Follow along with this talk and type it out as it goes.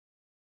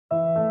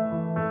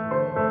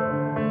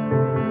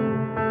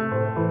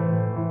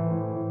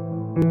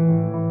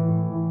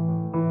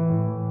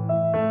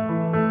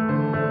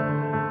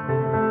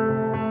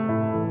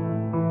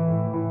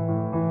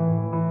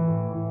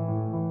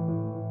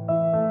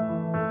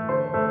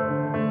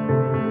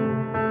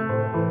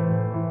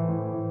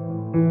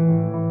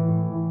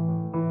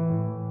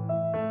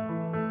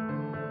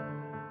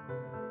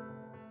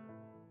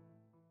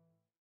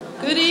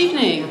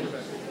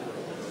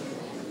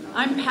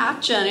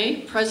Pat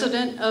Jenny,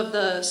 president of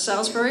the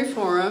Salisbury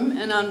Forum,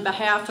 and on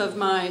behalf of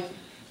my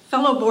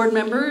fellow board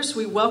members,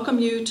 we welcome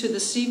you to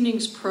this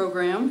evening's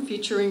program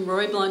featuring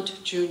Roy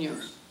Blount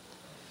Jr.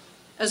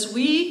 As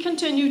we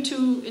continue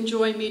to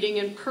enjoy meeting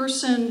in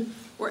person,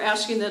 we're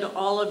asking that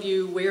all of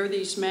you wear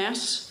these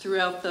masks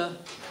throughout the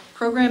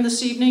program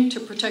this evening to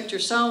protect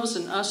yourselves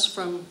and us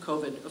from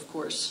COVID, of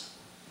course.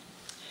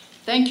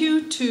 Thank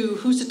you to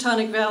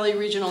Housatonic Valley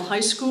Regional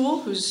High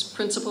School, whose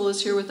principal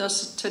is here with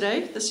us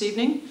today, this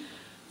evening,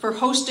 for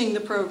hosting the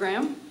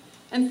program.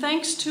 And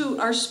thanks to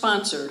our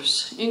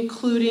sponsors,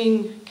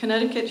 including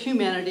Connecticut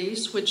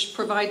Humanities, which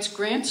provides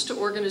grants to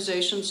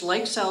organizations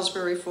like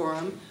Salisbury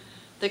Forum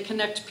that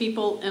connect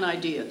people and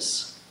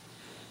ideas.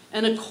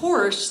 And of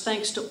course,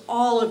 thanks to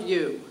all of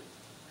you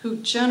who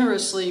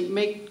generously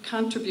make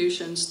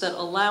contributions that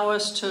allow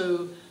us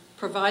to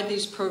provide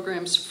these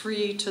programs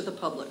free to the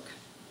public.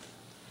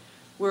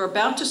 We're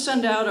about to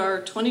send out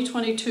our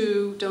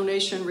 2022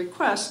 donation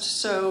request,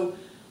 so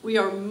we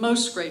are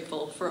most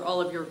grateful for all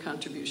of your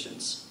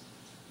contributions.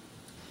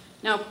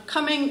 Now,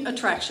 coming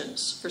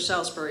attractions for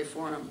Salisbury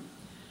Forum.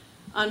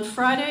 On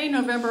Friday,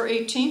 November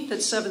 18th at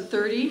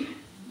 7:30,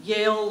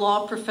 Yale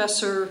law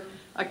professor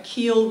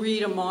Akil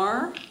Reed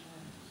Amar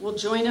will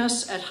join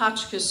us at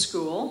Hotchkiss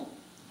School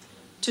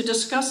to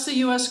discuss the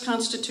U.S.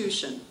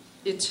 Constitution,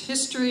 its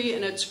history,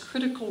 and its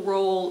critical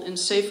role in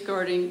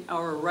safeguarding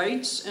our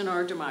rights and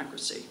our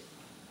democracy.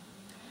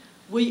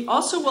 We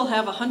also will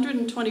have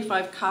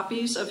 125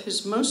 copies of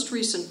his most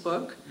recent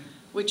book,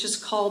 which is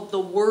called The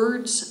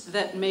Words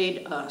That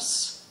Made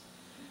Us.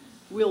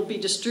 We'll be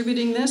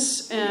distributing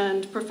this,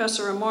 and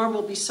Professor Amar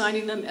will be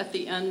signing them at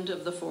the end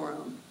of the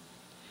forum.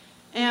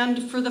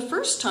 And for the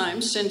first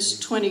time since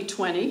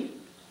 2020,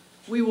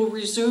 we will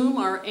resume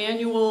our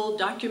annual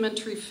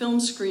documentary film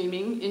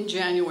screening in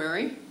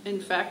January. In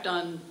fact,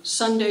 on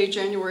Sunday,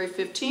 January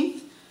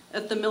 15th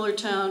at the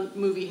Millertown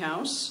Movie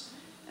House.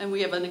 And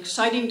we have an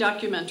exciting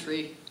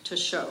documentary to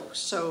show,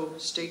 so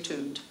stay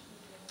tuned.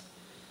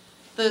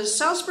 The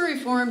Salisbury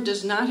Forum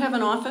does not have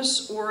an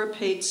office or a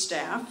paid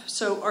staff,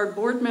 so our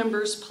board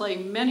members play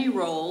many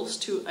roles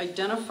to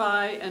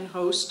identify and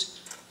host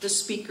the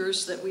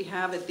speakers that we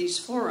have at these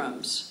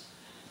forums.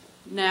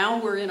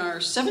 Now we're in our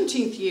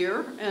 17th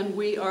year, and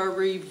we are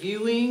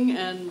reviewing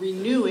and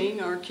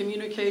renewing our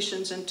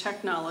communications and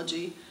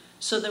technology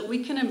so that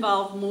we can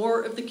involve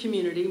more of the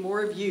community,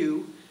 more of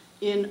you,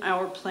 in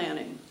our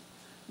planning.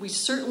 We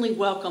certainly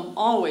welcome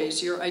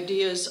always your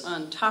ideas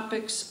on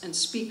topics and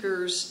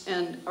speakers,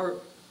 and are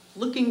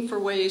looking for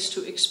ways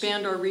to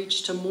expand our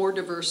reach to more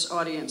diverse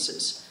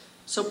audiences.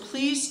 So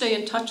please stay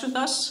in touch with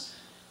us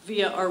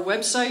via our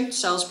website,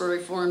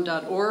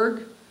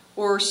 salisburyforum.org,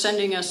 or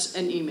sending us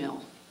an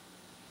email.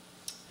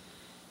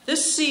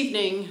 This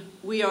evening,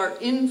 we are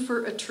in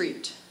for a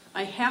treat.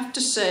 I have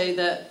to say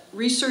that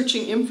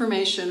researching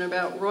information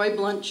about Roy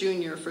Blount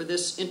Jr. for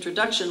this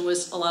introduction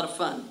was a lot of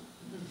fun.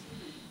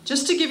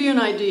 Just to give you an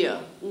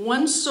idea,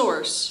 one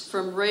source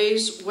from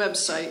Ray's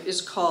website is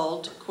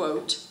called,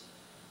 quote,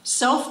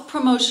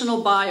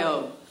 self-promotional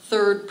bio,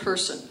 third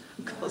person,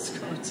 close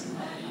quotes.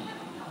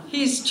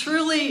 He's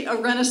truly a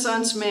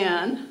Renaissance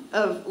man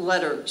of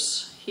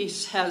letters. He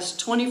has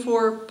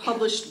 24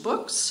 published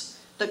books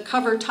that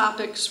cover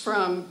topics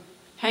from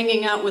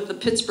hanging out with the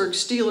Pittsburgh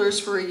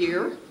Steelers for a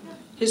year,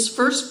 his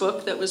first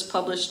book that was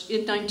published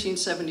in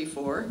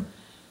 1974,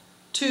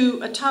 to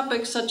a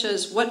topic such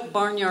as what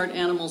barnyard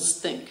animals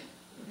think.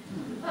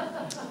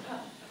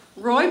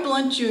 Roy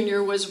Blount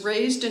Jr. was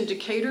raised in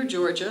Decatur,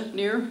 Georgia,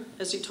 near,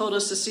 as he told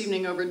us this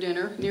evening over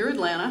dinner, near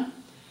Atlanta.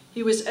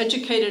 He was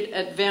educated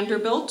at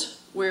Vanderbilt,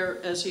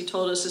 where, as he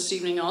told us this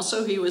evening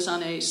also, he was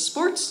on a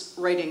sports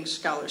writing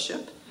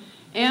scholarship,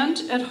 and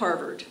at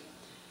Harvard.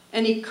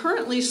 And he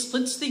currently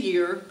splits the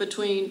year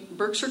between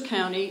Berkshire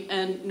County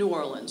and New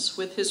Orleans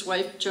with his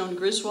wife, Joan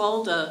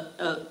Griswold,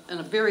 and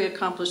a very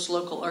accomplished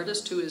local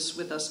artist who is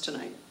with us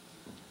tonight.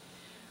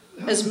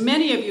 As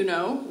many of you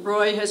know,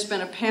 Roy has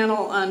been a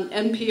panel on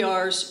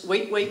NPR's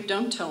Wait, Wait,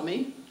 Don't Tell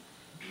Me.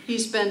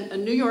 He's been a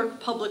New York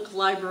Public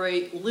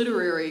Library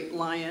Literary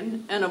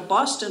Lion and a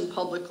Boston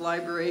Public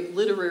Library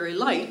Literary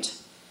Light,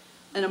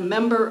 and a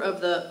member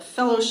of the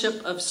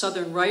Fellowship of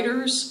Southern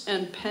Writers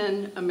and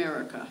PEN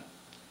America.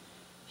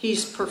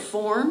 He's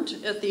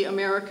performed at the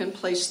American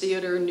Place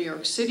Theater in New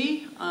York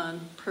City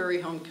on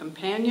Prairie Home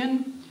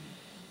Companion,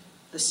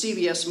 the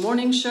CBS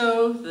Morning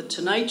Show, The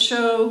Tonight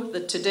Show, The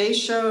Today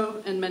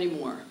Show, and many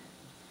more.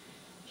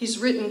 He's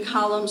written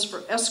columns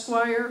for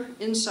Esquire,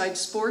 Inside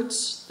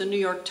Sports, The New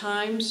York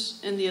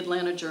Times, and the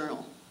Atlanta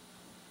Journal.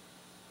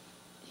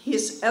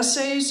 His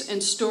essays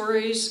and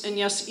stories, and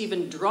yes,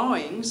 even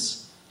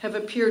drawings, have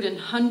appeared in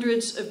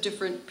hundreds of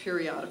different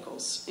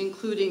periodicals,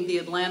 including The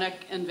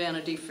Atlantic and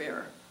Vanity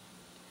Fair.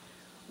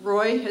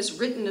 Roy has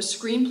written a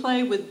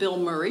screenplay with Bill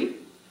Murray.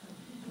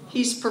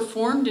 He's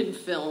performed in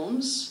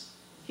films.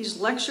 He's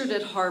lectured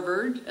at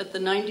Harvard, at the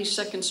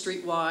 92nd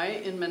Street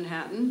Y in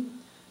Manhattan,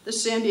 the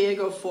San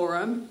Diego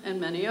Forum, and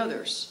many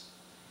others.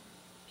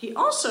 He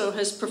also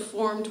has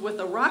performed with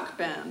a rock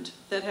band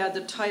that had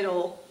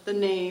the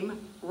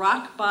name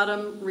Rock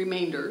Bottom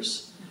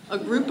Remainders. A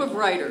group of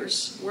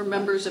writers were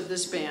members of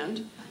this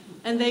band,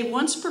 and they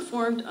once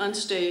performed on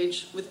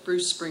stage with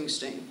Bruce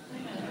Springsteen.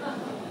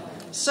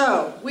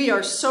 So, we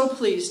are so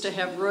pleased to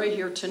have Roy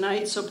here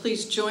tonight, so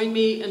please join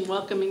me in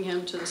welcoming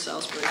him to the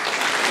Salisbury.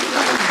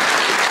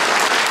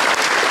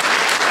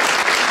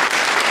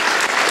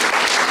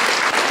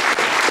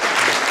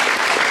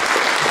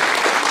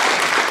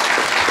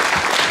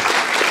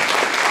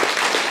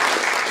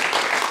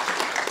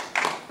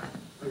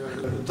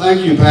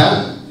 Thank you,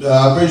 Pat.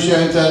 I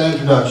appreciate that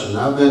introduction.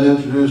 I've been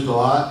introduced a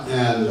lot,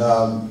 and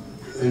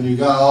you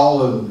got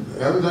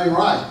everything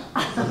right.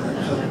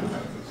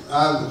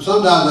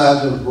 Sometimes I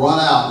have to run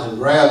out and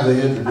grab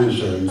the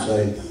introducer and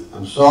say,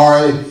 "I'm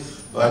sorry,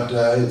 but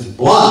it's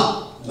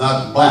BLOUNT,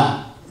 not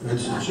BLOUNT. It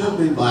should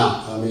be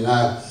BLOUNT. I mean,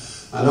 I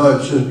know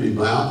it should be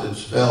BLOUNT.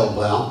 It's spelled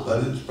BLOUNT,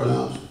 but it's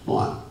pronounced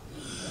BLOUNT."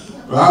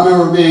 But I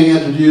remember being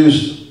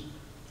introduced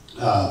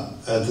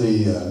at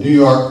the New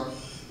York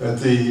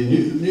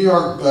New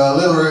York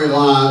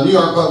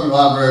Public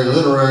Library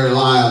Literary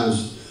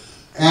Lions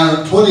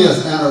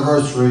 20th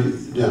anniversary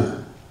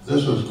dinner.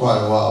 This was quite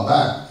a while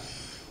back,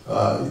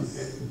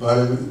 but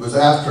it was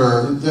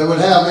after they would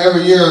have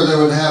every year. They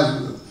would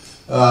have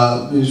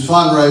these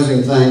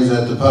fundraising things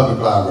at the public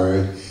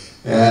library,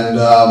 and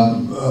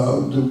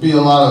there'd be a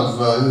lot of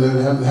they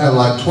would have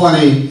like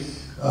 20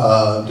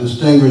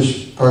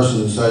 distinguished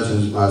persons such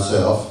as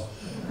myself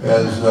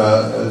as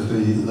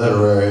the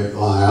literary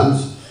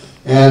lions.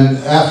 And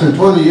after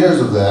 20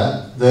 years of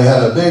that, they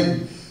had a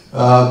big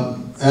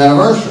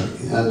anniversary.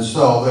 And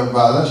so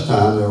by this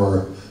time there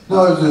were,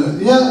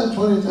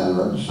 20th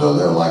anniversary. So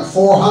there were like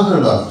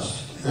 400 of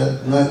us.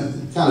 It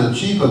kind of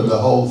cheapened the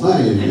whole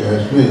thing, if you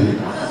ask me.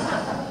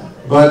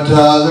 But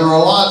there were a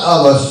lot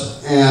of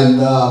us,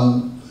 and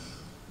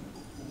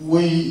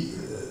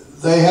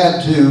they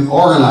had to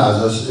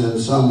organize us in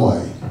some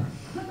way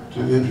to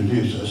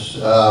introduce us.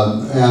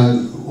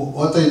 And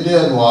what they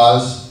did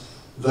was,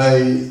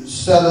 they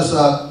set us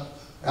up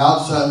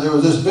outside. There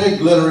was this big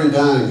literary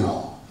dining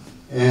hall,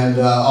 and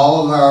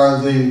all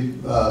of the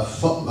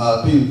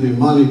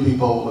money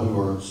people who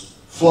were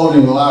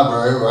floating the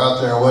library were out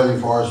there waiting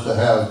for us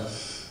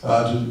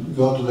to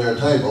go to their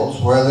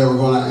tables, where they were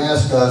going to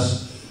ask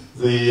us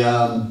the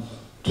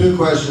 2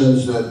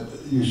 questions that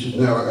you should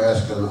never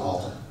ask an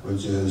author,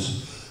 which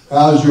is,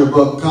 how's your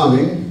book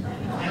coming,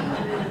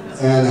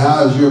 and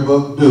how's your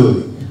book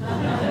doing?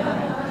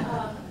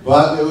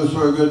 But it was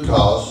for a good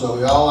cause, so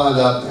we all lined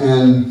up,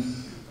 and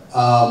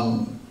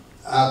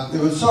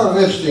it was sort of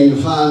interesting to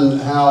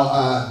find how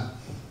I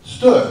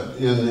stood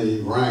in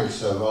the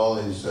ranks of all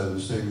these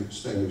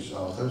distinguished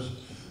authors.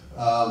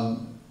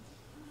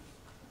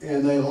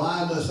 And they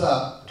lined us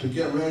up to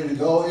get ready to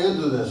go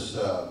into this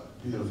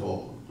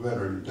beautiful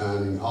literary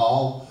dining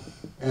hall,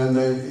 and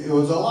it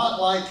was a lot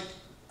like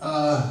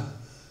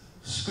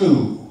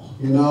school.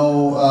 You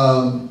know,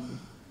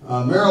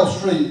 Meryl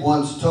Streep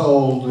once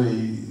told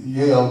the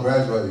Yale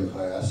graduating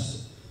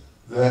class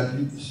that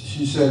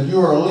she said, "You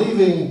are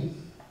leaving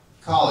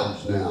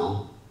college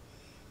now,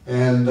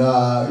 and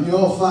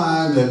you'll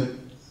find that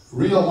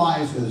real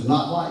life is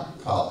not like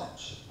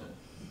college.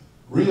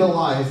 Real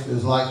life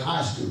is like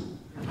high school.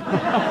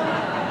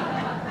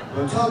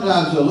 But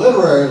sometimes the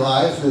literary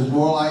life is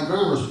more like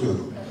grammar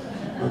school,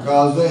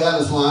 because they had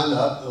us lined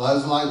up. It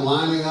was like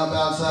lining up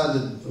outside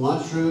the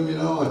lunchroom, you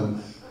know,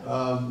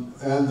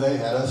 and they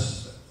had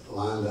us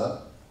lined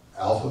up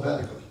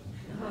alphabetically.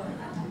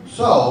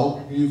 So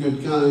you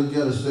could kind of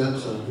get a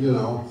sense of, you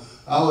know,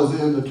 I was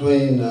in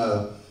between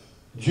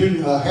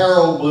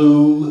Harold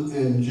Bloom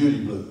and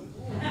Judy Bloom.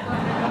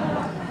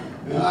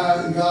 And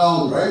I got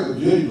on great with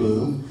Judy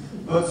Bloom,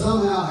 but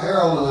somehow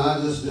Harold and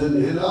I just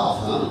didn't hit it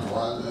off. I don't know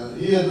why.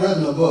 He had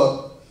written a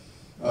book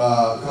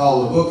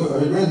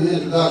he'd written the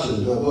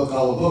introduction to a book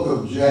called The Book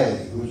of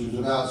J, which was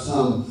about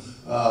some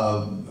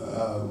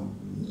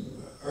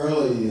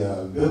early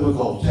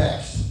biblical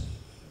text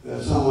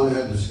that someone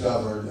had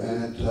discovered,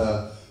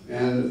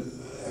 and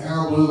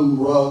Harold Bloom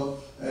wrote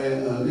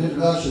an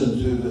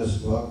introduction to this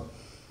book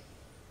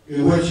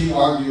in which he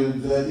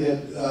argued that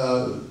it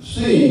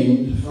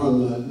seemed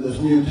from this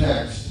new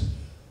text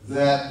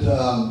that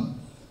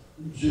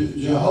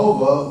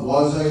Jehovah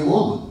was a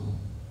woman.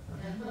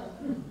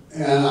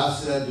 And I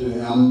said to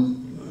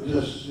him, I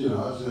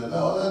said,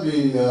 oh, that'd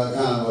be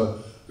kind of a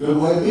good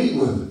way to meet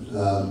women.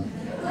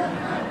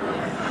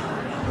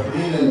 But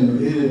he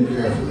didn't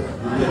care for that.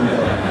 He didn't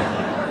care for that.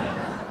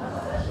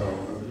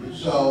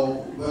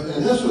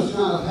 And this was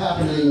kind of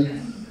happening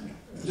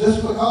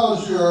just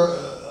because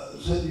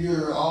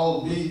you're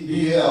all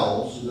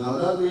BLs,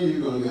 doesn't mean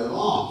you're going to get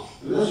along.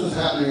 This was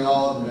happening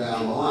all up and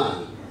down the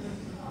line.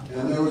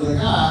 And there was a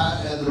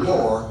guy at the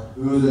door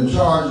who was in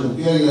charge of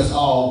getting us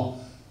all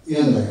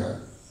in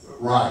there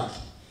right,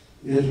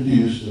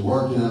 introduced and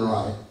worked in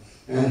right.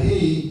 And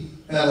he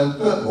had a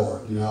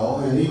clipboard,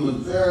 and he was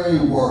very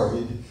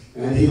worried.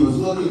 And he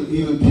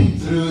would peek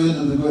through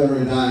into the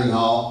glittery dining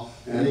hall,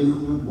 and he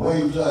would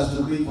wave to us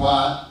to be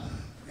quiet.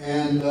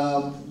 And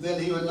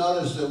then he would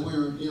notice that we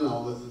were, you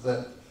know,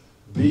 that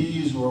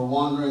B's were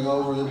wandering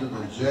over into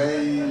the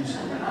J's,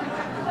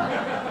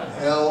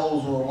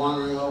 L's were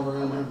wandering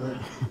over into the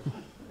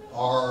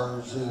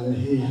R's, and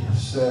he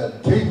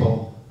said,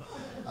 "People,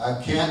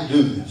 I can't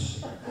do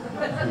this.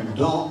 You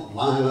don't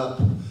line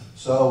up."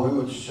 So we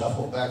would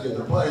shuffle back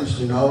into place,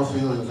 you know,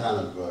 feeling kind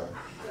of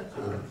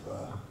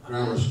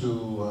grammar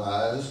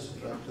schoolized,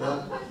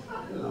 but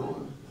you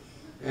know,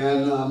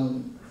 and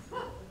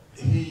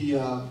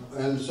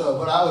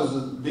but I was,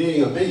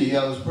 being a B,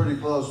 I was pretty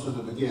close to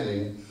the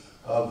beginning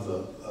of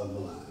the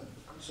line.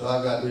 So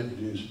I got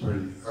introduced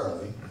pretty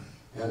early.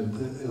 And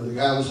the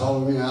guy was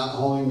holding me out,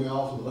 holding me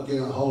off, and looking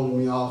at holding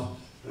me off.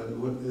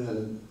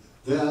 And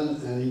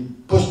he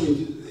pushed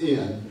me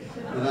in.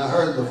 And I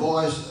heard the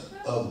voice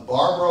of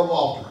Barbara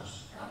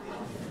Walters.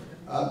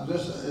 I'm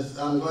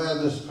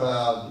glad this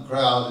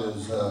crowd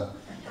is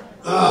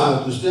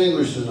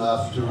distinguished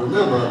enough to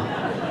remember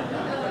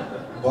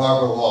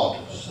Barbara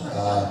Walters.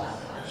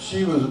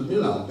 She was,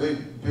 you know,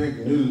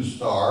 big news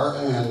star,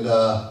 and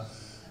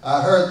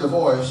I heard the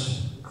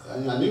voice,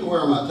 and I knew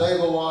where my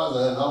table was.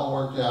 I had it all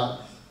worked out.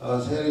 I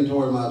was heading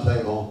toward my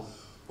table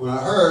when I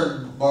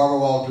heard Barbara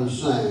Walters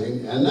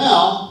saying, "And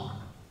now,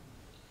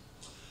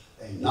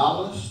 a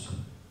novelist."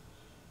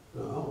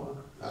 No,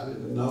 I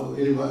didn't know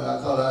anybody.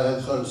 I thought I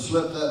had sort of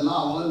slipped that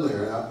novel in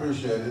there, and I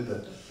appreciated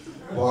that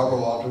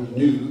Barbara Walters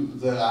knew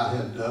that I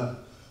had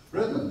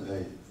written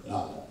a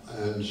novel.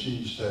 And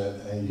she said,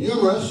 "A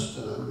humorist,"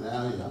 and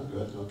yeah,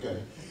 good,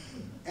 okay.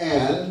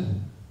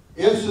 And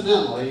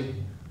incidentally,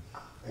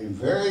 a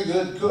very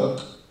good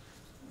cook.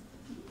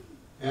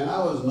 And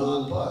I was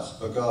nonplussed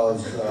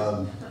because,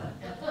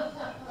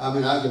 I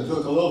mean, I can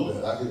cook a little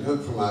bit. I can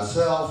cook for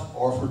myself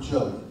or for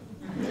children,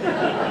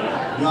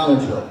 young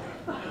children.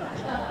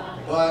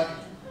 But,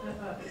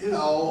 you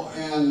know,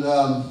 and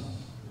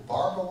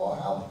Barbara,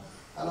 well,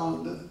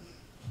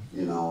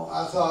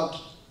 I thought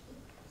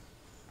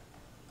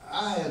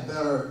I had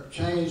better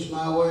change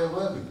my way of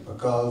living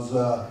because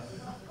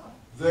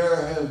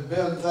there have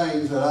been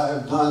things that I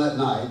have done at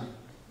night,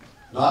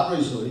 not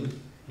recently,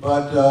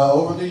 but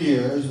over the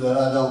years that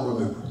I don't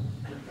remember.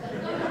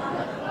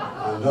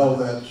 I know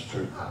that's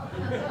true.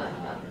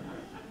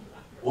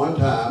 One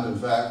time, in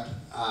fact,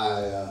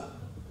 I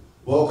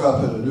woke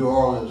up in a New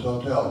Orleans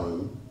hotel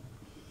room.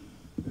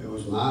 It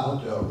was my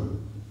hotel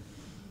room.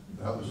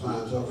 That was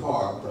fine so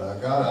far, but I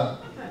got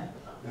up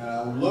and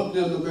I looked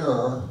in the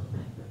mirror,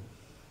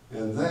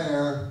 and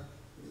there,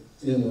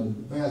 in the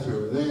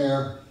bathroom,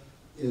 there,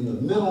 in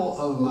the middle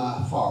of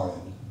my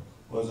forehead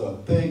was a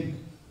big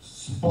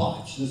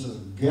splotch. This is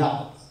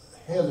gout,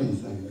 heavy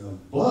thing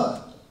of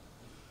blood.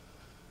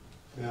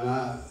 And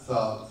I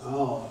thought,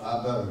 oh,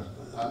 I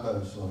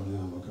better slow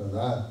down because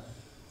I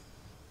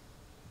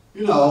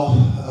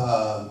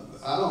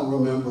don't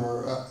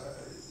remember,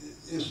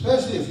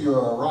 especially if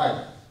you're a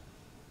writer.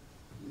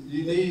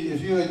 You need,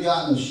 if you had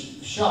gotten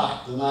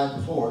shot the night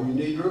before, you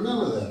need to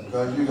remember that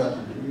because you got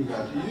to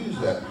use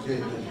that. You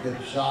can't just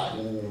get shot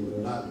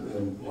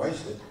and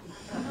waste it.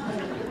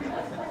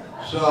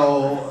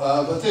 So,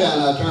 but then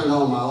I turned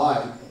on my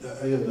light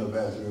in the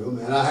bathroom,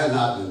 and I had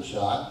not been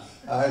shot.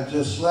 I had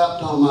just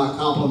slept on my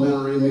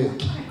complimentary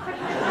mint.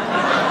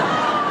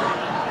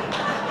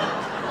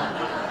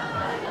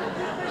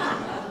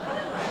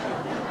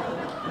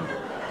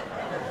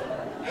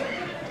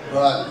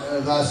 But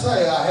as I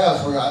say, I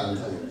have forgotten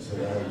things that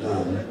I have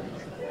done.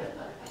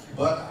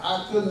 But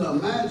I couldn't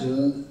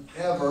imagine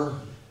ever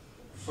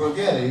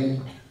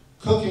forgetting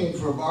cooking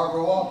for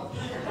Barbara Walters.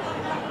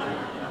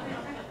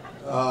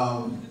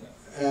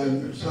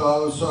 And so I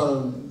was sort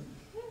of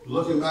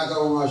looking back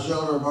over my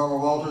shoulder at Barbara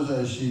Walters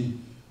as she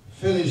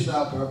finished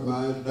up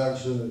my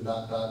introduction, ...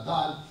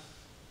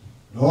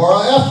 Nora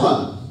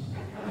Ephron.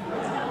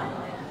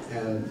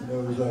 And there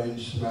was a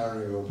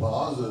smattering of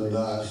applause, and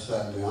I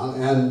sat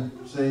down, and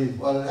see,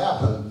 what had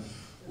happened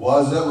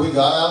was that we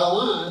got out of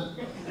line,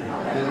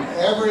 and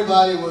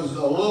everybody was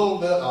a little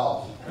bit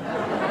off.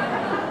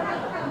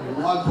 At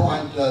one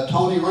point,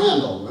 Tony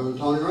Randall, remember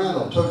Tony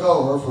Randall, took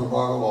over from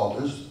Barbara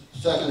Walters,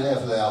 second half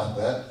of the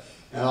alphabet,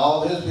 and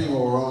all of his people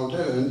were wrong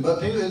too, but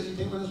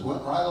people just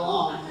went right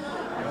along.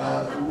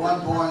 At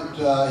one point,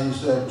 he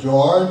said,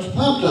 "George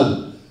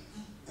Plimpton,"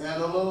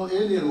 and a little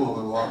Indian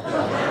woman walked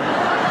out.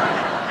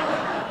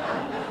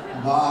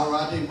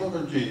 Maharati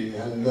Mukherjee,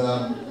 and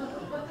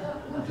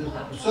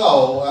so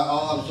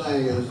all I'm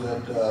saying is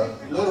that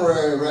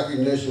literary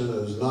recognition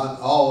is not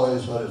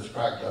always what it's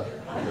cracked up.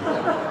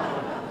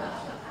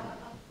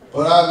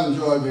 But I've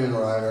enjoyed being a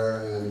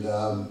writer, and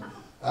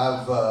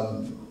I've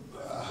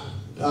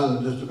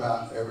done just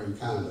about every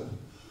kind of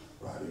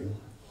writing.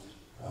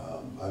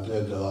 I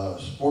did a lot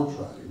of sports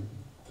writing.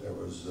 There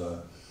was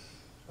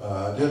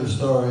I did a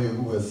story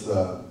with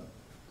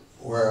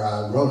where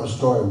I wrote a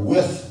story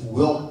with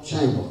Wilt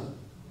Chamberlain.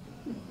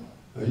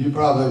 Now, you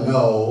probably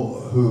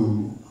know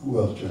who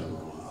Wilt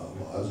Chamberlain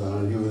was. I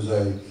mean, he was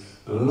an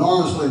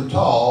enormously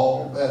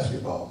tall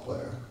basketball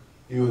player.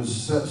 He was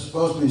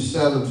supposed to be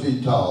 7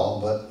 feet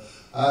tall, but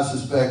I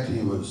suspect he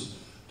was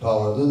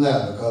taller than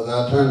that because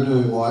I turned to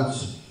him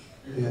once,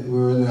 and we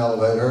were in the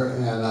elevator,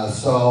 and I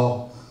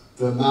saw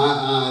that my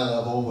eye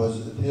level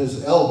was at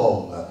his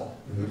elbow level.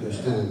 He was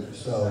just standing there.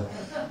 So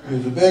he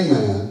was a big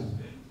man,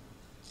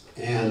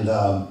 and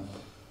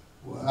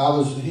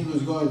he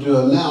was going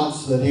to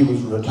announce that he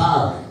was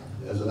retiring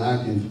as an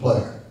active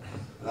player.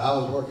 And I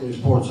was working at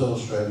Sports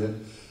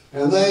Illustrated,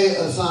 and they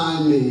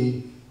assigned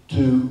me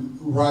to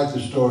write the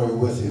story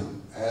with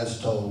him, as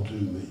told to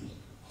me.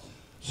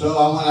 So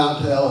I went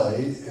out to LA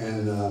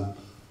and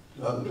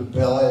up to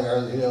Bel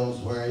Air, the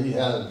hills, where he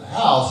had a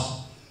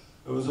house.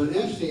 It was an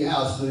interesting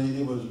house.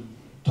 It was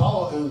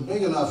tall. It was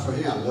big enough for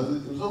him. It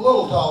was a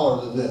little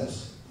taller than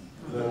this,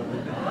 but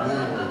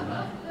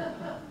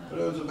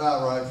it was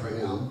about right for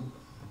him.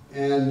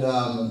 And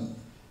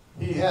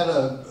he had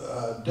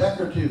a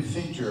decorative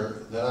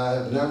feature that I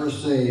have never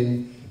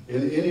seen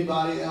in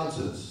anybody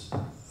else's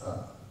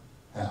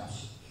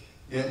house.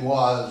 It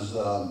was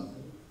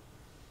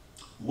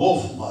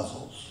wolf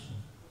muzzles.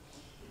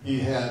 He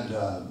had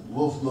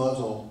wolf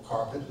muzzle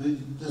carpet,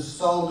 just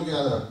sewn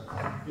together.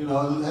 You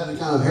know, it had a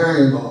kind of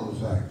herringbone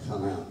effect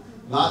somehow.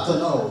 Not the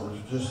nose,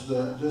 just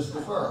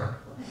the fur.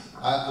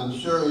 I'm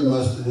sure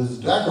his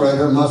decorator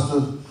there must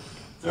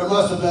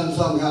have been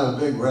some kind of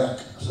big wreck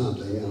or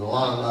something, and a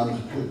lot of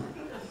them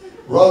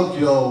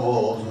roadkill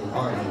wolves and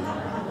hardly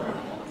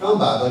come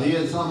by. But he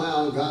had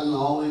somehow gotten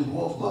all these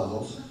wolf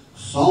muzzles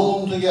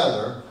sewn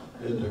together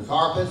into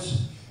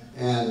carpets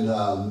and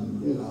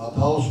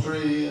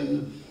upholstery,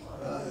 and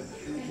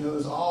it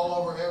was all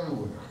over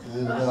everywhere.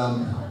 And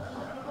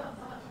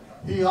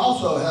he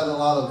also had a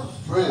lot of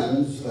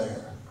friends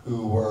there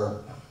who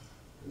were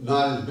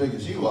not as big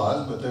as he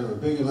was, but they were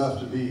big enough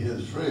to be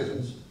his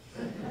friends.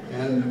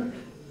 And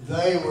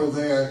they were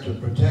there to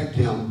protect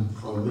him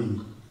from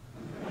me,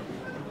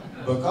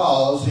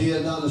 because he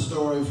had done a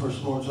story for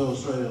Sports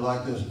Illustrated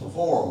like this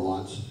before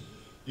once,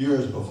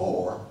 years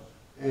before,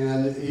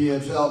 and he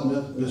had felt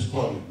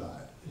misquoted by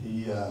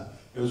it.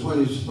 It was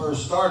when he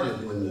first started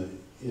in the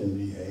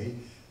NBA,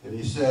 and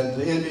he said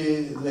the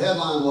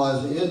headline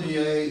was, "The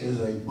NBA is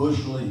a Bush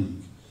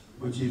League,"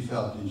 which he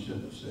felt he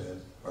shouldn't have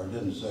said, or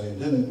didn't say.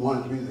 Didn't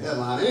want it to be the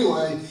headline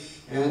anyway,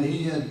 and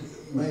he had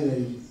made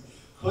a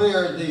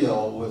clear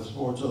deal with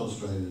Sports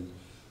Illustrated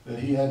that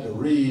he had to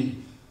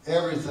read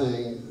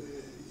everything,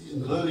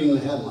 including the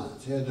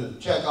headlines. He had to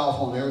check off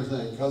on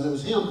everything, because it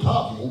was him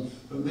talking,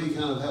 but me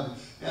kind of having,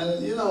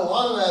 and a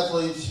lot of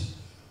athletes,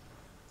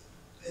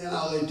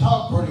 they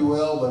talk pretty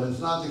well, but it's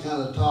not the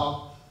kind of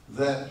talk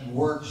that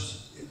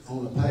works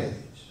on the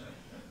page.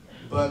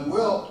 But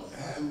Wilt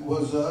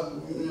was,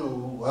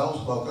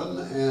 well-spoken,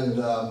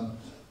 and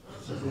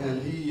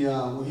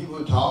he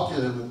would talk,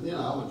 and it would,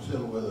 I would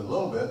fiddle with it a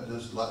little bit,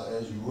 just like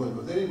as you would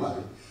with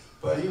anybody.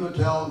 But he would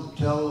tell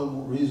the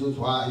reasons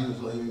why he was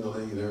leaving the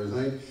league and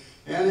everything,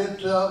 and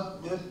it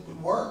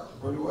worked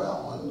pretty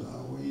well. And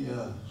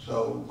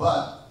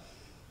but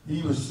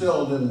he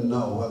still didn't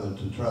know whether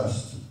to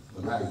trust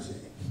the magazine.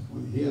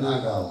 He and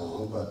I got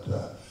along, but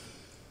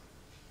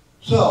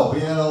so we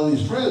had all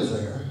these friends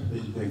there,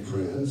 these big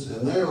friends,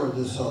 and they were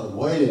just sort of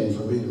waiting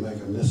for me to make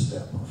a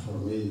misstep, or for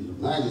me, the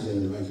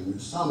magazine, to make a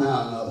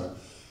somehow or another.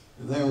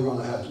 They were going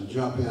to have to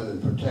jump in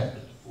and protect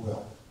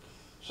Wilt.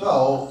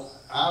 So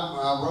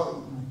I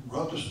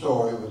wrote the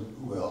story with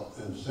Wilt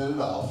and sent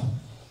it off.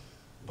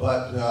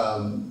 But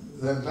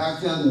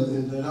back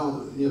then, they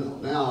don't,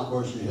 now of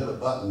course you hit a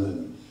button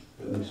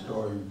and the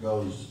story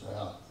goes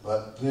out.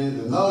 But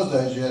in those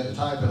days you had to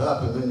type it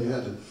up, and then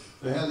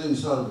they had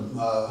these sort of,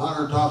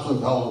 Hunter Thompson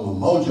called them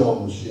a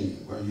mojo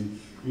machine, where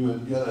you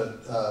would get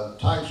a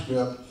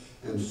typescript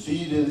and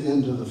feed it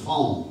into the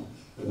phone.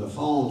 And the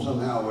phone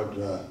somehow would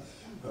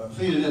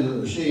feed it into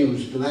the machine,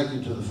 which was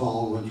connected to the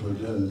phone, which would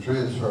then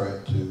transfer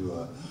it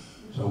to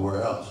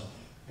somewhere else.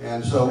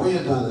 And so we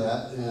had done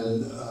that,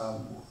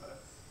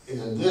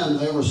 and then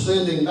they were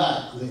sending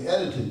back the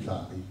edited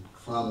copy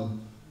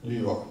from New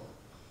York.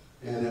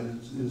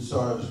 And it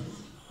sort of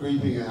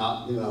creeping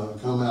out,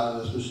 come out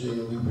of this machine,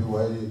 and we'd be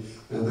waiting.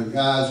 And the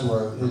guys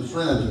his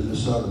friends were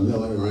just sort of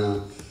milling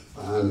around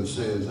behind me,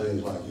 saying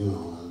things like,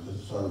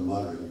 just sort of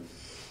muttering.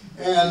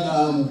 And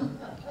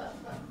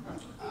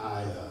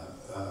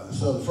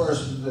so the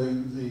first,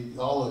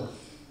 all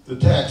the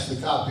text, the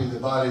copy, the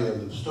body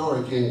of the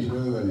story came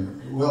through,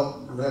 and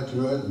Wilt read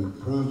through it and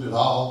proved it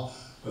all.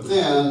 But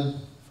then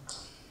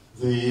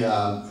the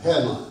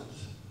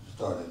headlines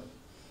started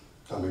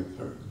coming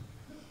through.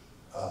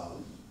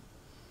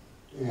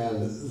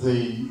 And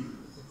the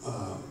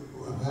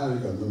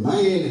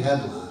main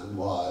headline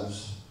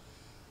was,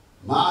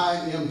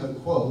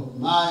 quote,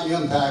 "My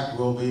impact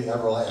will be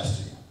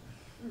everlasting,"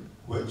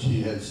 which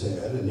he had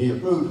said, and he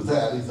approved of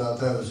that. He thought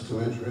that was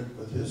commensurate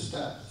with his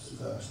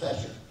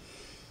stature.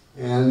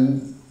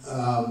 And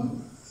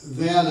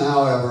then,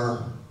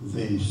 however,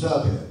 the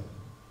subhead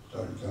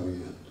started coming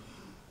in,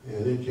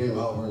 and it came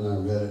over, and I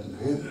read it and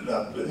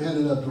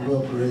handed up to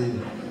Wilt to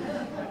read,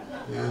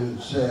 and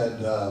it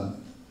said,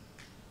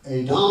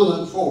 "A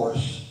dominant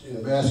force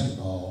in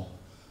basketball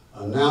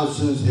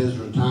announces his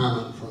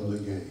retirement from the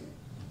game."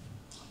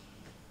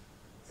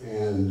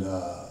 And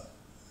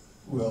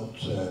Wilt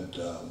said,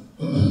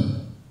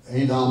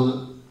 A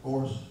dominant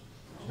force.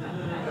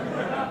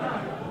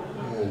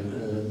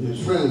 And his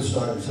friends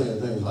started saying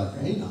things like,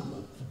 A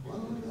dominant?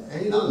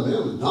 A dominant?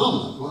 It was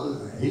dominant. What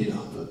A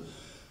dominant?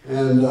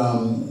 And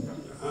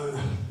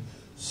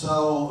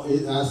so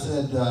I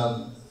said,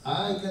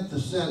 I get the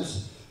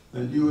sense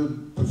that you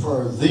would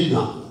prefer the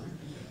dominant.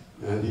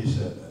 And he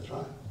said, that's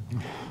right.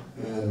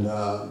 And,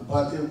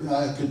 but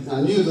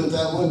I knew that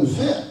that wouldn't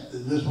fit.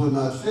 This would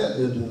not fit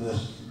into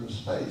this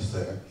space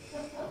there.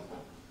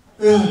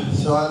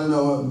 So I didn't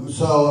know what,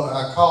 so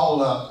I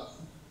called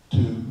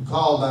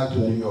back to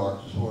New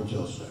York to Sports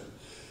Illustrated.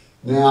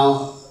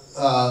 Now,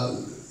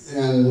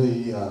 and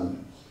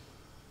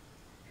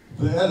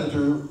the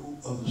editor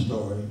of the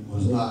story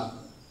was not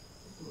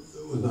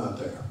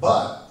there.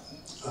 But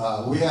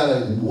we had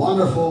a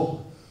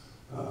wonderful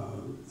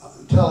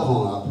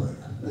telephone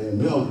operator named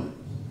Mildred.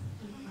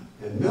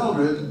 And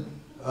Mildred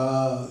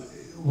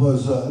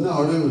was, no,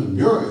 her name was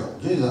Muriel.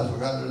 Geez, I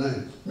forgot her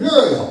name.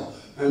 Muriel.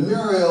 And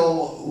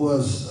Muriel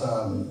was,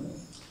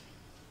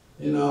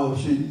 you know,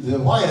 the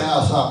White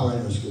House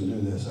operators can do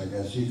this, I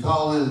guess. You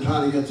call in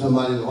trying to get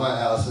somebody in the White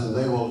House and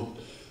they will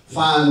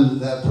find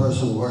that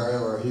person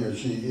wherever he or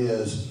she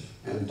is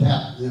and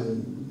tap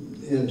them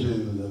into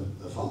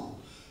the phone.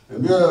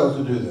 And Muriel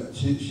could do that.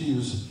 She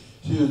was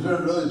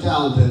very, really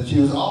talented.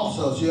 She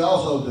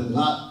also did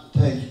not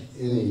take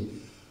any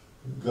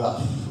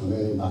guff from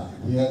anybody.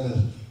 We had a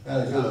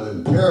kind of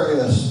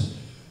imperious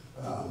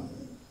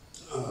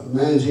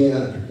managing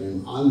editor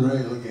named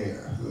Andre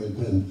Laguerre, who had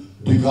been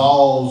de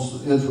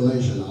Gaulle's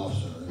information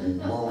officer in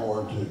World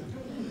War II.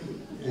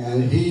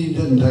 And he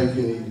didn't take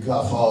any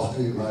guff off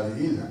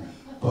anybody either.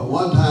 But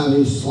one time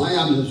he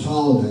slammed his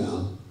phone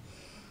down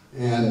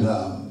and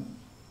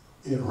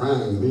it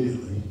rang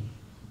immediately.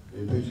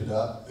 He picked it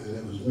up and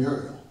it was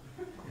Muriel.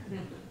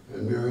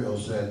 And Muriel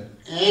said,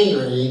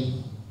 Angry,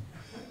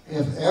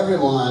 if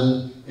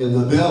everyone in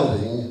the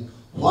building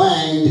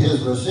whanged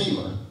his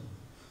receiver,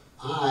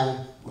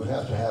 I would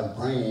have to have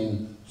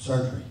brain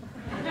surgery.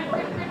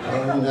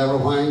 So he never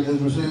whanged his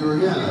receiver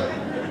again.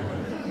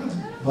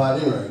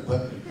 But anyway,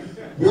 but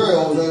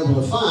Muriel was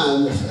able to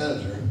find this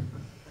editor,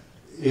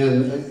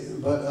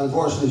 but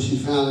unfortunately she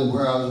found him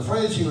where I was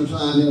afraid she would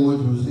find him,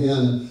 which was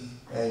in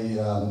a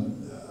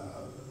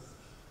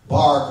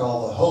bar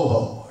called the Ho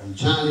Ho, a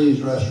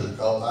Chinese restaurant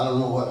called, I don't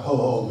know what Ho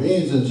Ho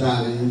means in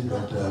Chinese,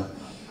 but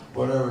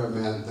whatever it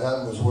meant,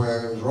 that was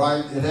where it was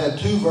right. It had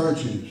two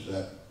virtues,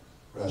 that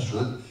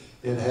restaurant.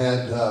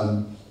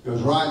 It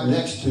was right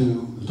next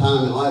to the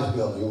Time and Life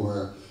building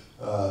where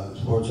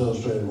Sports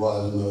Illustrated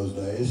was in those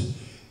days.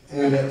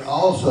 And it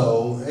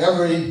also,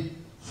 every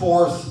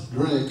fourth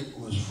drink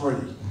was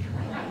free.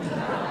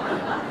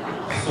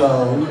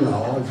 So, you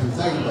know, if you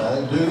think about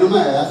it, do the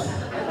math.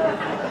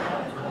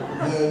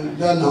 It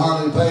doesn't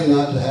hardly pay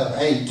not to have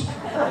 8.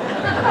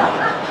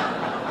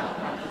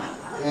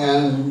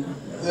 And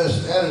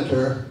this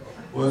editor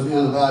was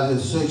in about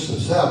his 6th or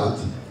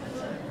 7th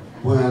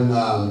when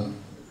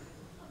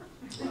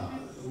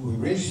we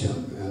reached him,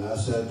 and I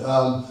said,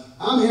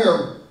 I'm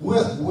here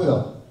with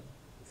Will.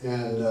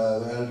 And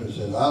the editor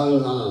said, I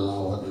don't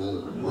know what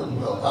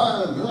Will.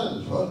 I'm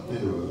good, what do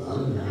you?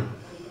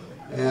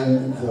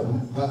 And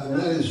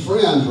then his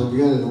friends were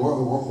beginning to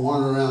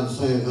wander around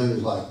saying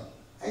things like,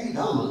 A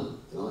dominant,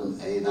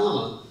 A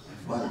dominant.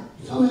 But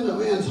come into a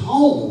man's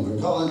home and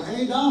call him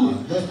A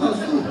dominant. That's not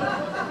true.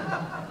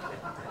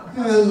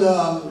 And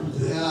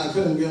I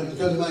couldn't get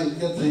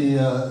the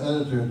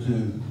editor to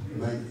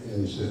make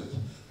any sense.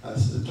 I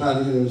tried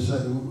to get him to say,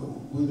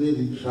 we need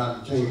to try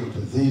to change it to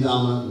the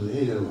dominant, and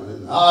he didn't want it.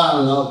 I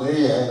don't know,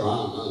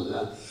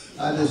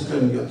 I just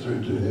couldn't get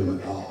through to him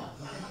at all.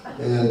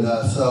 And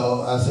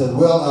so I said,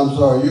 well, I'm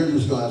sorry, you're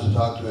just going to have to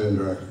talk to him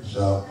directly.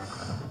 So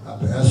I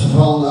passed the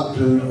phone up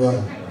to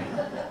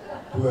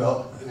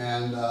Will,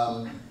 and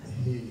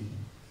he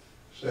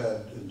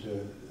said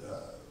into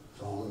the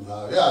phone,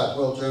 yeah, it's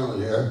Will Chairman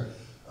here.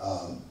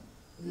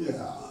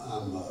 Yeah,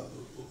 I'm,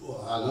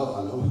 well, I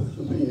know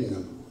the meaning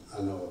of,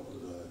 I know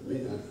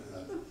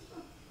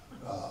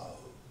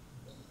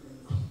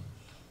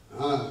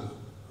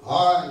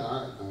all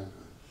right.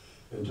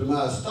 And to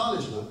my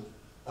astonishment,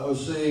 I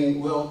was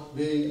seeing Wilt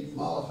being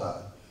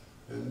mollified.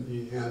 And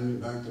he handed me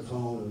back the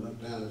phone and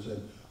looked down and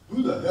said,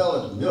 who the hell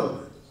is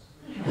Mildred?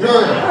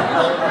 Muriel! I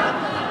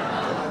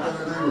got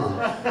her name wrong.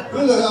 Who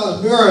the hell is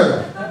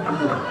Muriel?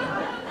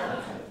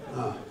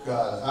 Oh,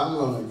 God, I'm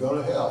going to go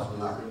to hell for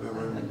not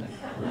remembering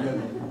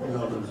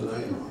Mildred's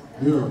name wrong.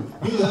 Muriel.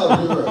 Who the hell is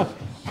Muriel?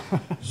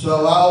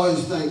 So I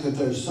always think that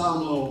there's some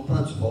little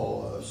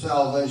principle of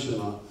salvation,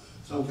 or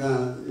some kind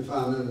of, if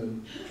I'm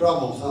in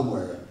trouble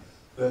somewhere,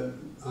 that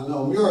I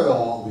know Muriel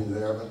won't be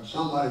there, but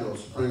somebody will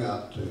spring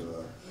up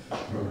to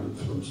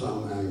from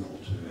some angle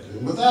to it.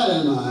 And with that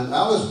in mind,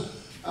 I was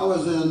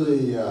in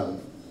the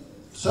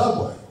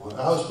subway.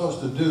 I was supposed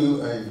to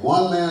do a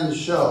one-man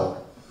show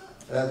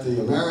at the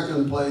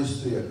American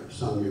Place Theater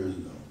some years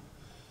ago,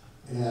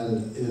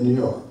 and in New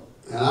York.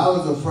 And I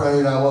was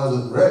afraid I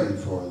wasn't ready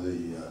for the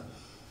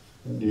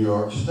New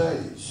York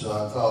stage. So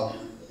I thought,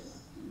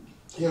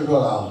 here's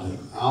what I'll do.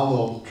 I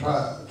will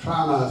try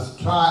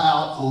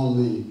out on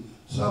the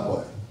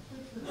subway.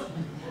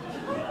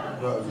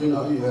 But, you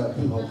know, you have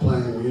people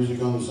playing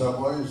music on the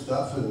subway and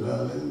stuff, and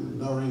there's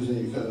no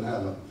reason you couldn't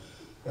have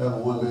a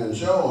one-man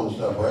show on the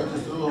subway,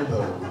 just a little bit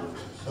of it.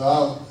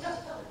 So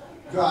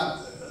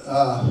I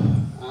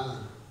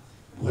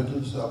went to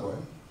the subway,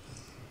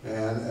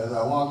 and as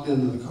I walked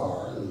into the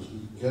car and was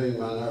getting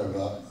my nerve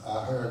up,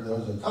 I heard there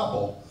was a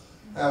couple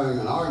having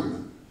an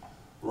argument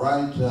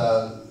right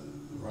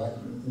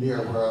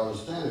near where I was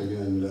standing,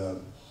 and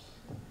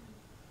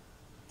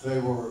they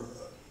were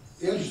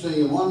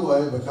interesting in one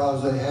way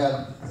because they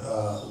had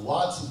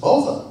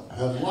both of them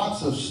had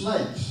lots of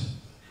snakes.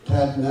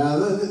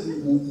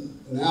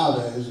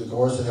 Nowadays, of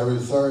course, every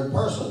third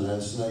person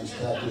has snakes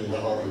tattooed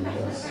all over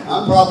themselves.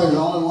 I'm probably the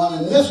only one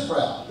in this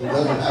crowd who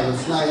doesn't have a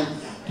snake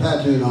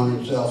tattooed on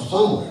himself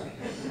somewhere.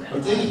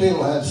 But these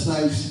people had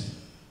snakes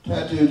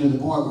tattooed to the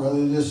point where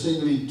they just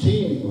seemed to be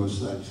teeming with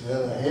snakes. They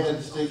had a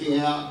head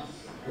sticking out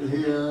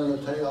here and a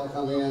tail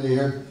coming in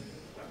here.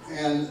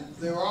 And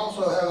they were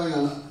also having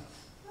an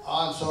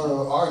odd sort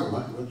of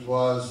argument, which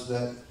was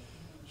that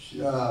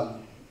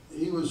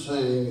he was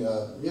saying,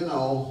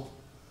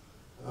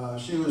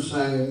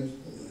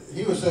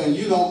 he was saying,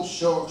 you don't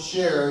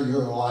share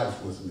your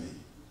life with me.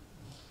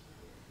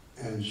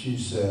 And she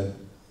said,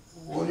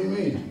 what do you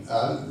mean?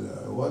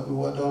 What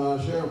don't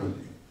I share with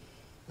you?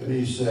 And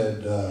he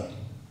said,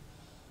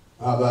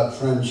 how about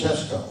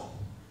Francesco?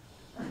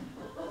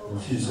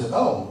 And she said,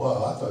 oh,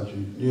 well, I thought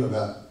you knew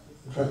about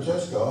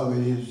Francesco. I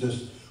mean, he's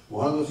just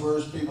one of the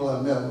first people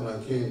I met when I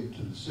came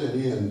to the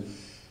city, and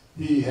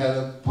he had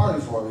a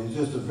party for me. He's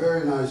just a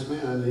very nice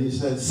man. And he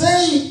said,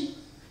 see,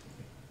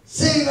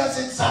 that's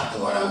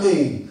exactly what I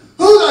mean.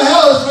 Who the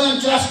hell is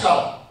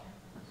Francesco?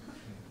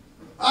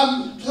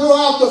 I threw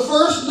out the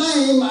first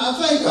name I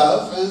think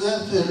of, and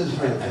that's it is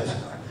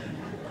Francesco.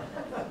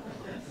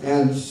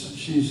 And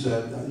he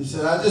said,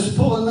 I just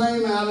pull a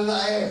name out of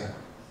the air.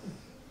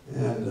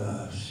 And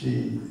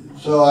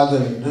so I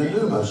didn't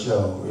do my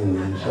show in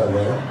the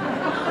subway.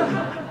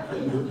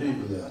 Didn't go deep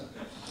with that.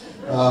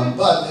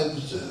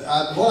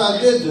 But what I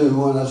did do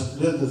when I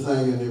did the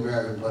thing in the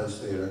American Place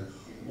Theater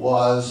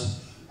was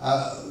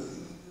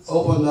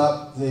opened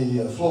up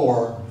the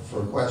floor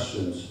for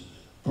questions,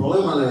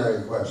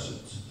 preliminary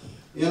questions,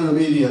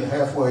 intermediate,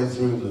 halfway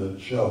through the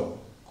show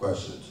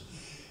questions.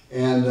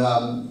 And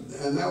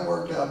that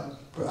worked out.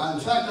 In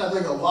fact, I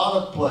think a lot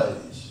of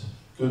plays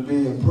could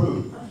be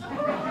improved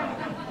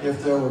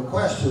if there were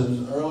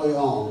questions early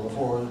on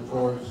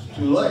before it's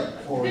too late,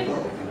 before it's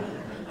over.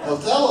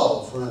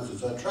 Othello, for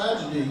instance, a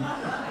tragedy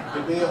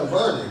could be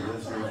averted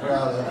if the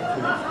crowd had a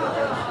chance to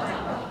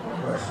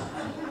ask questions.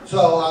 So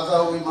I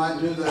thought we might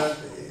do that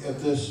at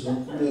this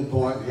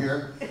midpoint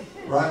here,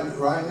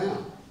 right now.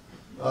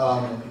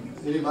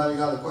 Anybody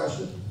got a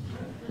question?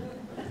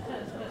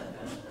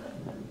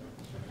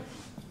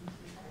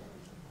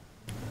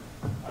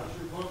 How's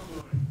your book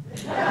doing?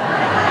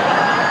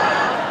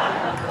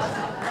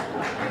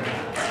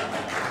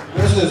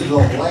 This is the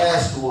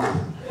last one.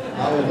 I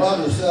would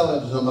love to sell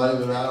it to somebody,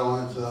 but I don't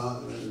want to.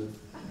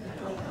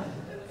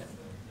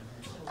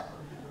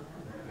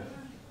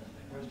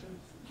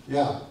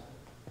 Yeah.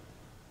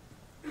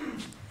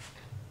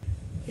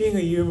 Being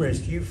a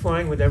humorist, do you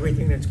find with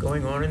everything that's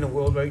going on in the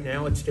world right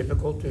now, it's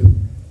difficult to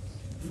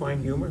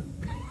find humor?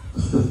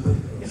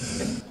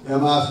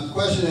 The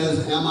question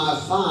is, am I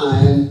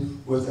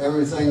fine with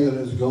everything that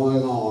is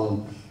going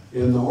on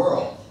in the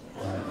world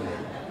right now?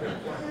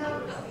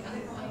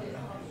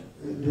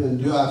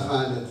 And do I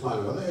find it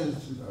funny? Well, I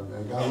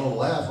got a little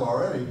laugh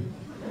already.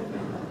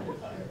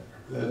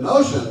 The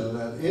notion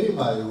that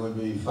anybody would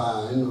be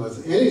fine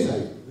with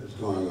anything that's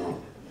going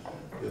on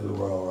in the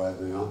world right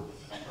now,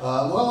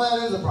 well,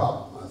 that is a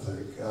problem, I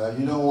think.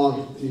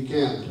 You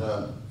can't,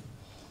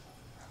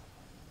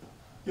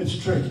 it's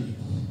tricky.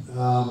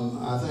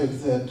 I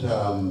think that,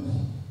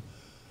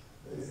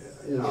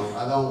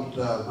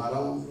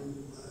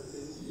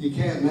 you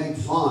can't make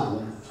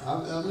fun.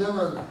 I've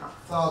never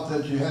thought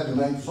that you had to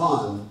make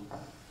fun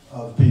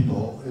of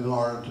people in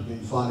order to be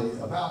funny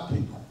about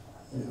people.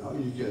 You know,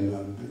 you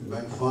can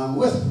make fun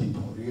with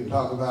people. You can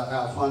talk about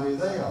how funny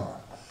they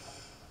are.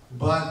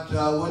 But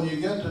when you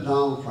get to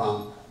Donald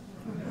Trump,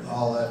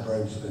 all that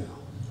breaks down.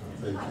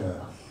 I think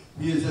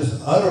he is just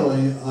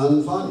utterly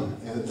unfunny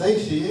and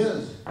thinks he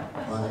is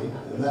funny,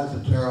 and that's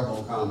a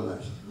terrible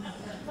combination.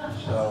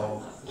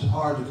 So it's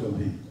hard to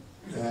compete.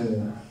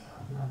 And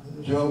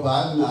Joe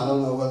Biden, I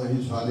don't know whether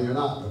he's funny or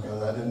not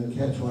because I didn't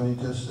catch what he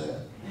just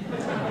said.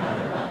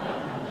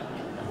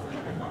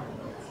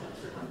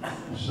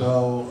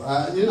 So,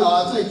 I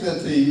think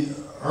that the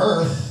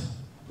earth,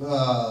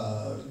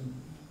 I'm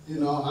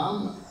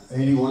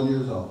 81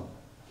 years old.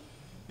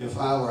 If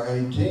I were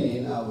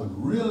 18, I would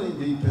really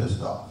be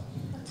pissed off.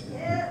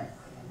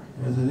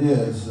 As it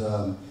is,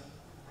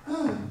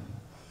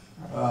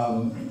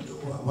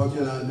 what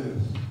can I do?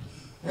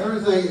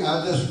 Everything,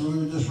 we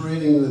were just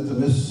reading that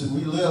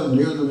we live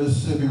near the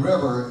Mississippi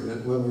River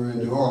when we were in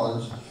New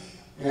Orleans,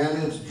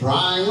 And it's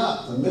drying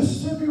up. The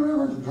Mississippi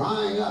River is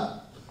drying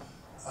up.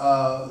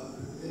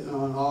 You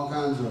know, and all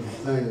kinds of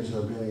things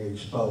are being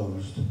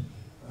exposed.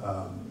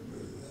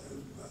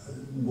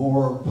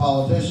 More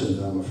politicians,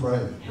 I'm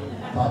afraid, will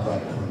pop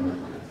up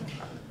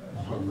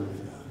from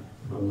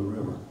the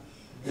river.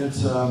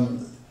 It's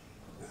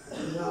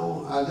you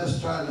know, I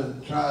just try to,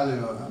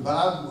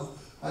 but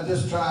I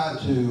just try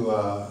to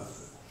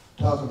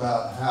talk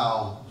about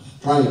how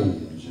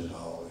strange it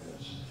all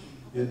is.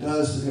 It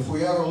does. If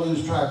we ever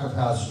lose track of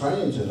how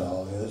strange it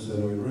all is,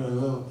 then we really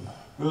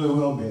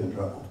will be in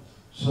trouble.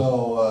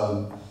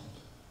 So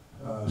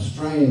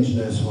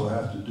strangeness will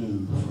have to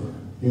do for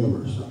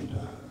humor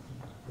sometime.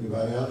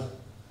 Anybody else?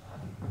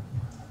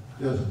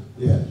 Yes.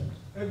 Yes.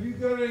 Have you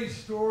got any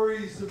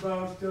stories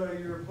about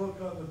your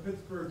book on the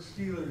Pittsburgh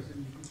Steelers that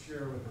you could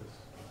share with us?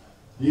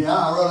 Yeah,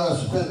 I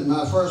wrote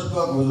my first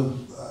book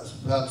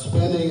was about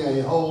spending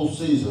a whole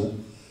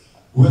season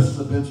with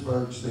the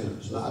Pittsburgh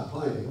Steelers, not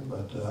playing,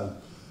 but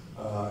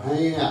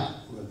hanging out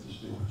with the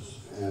Steelers.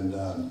 And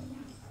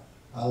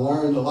I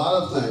learned a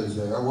lot of things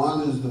there.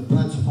 One is the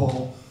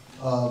principle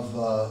of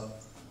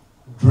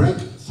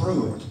drink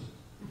through it.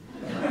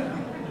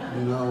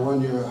 You know,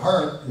 when you're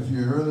hurt, if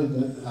you're really,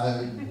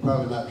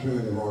 probably not true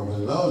anymore, but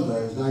in those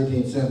days,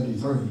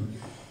 1973,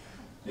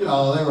 you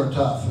know, they were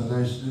tough. And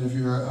they said, if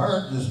you're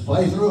hurt, just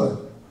play through it.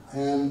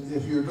 And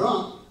if you're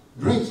drunk,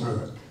 drink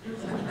through it.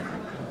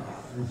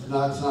 It's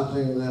not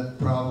something that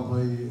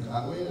probably,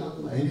 I mean,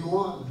 I'm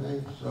 81, I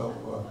think, so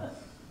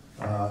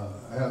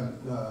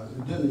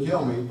it didn't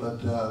kill me,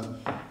 but,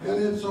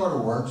 and it sort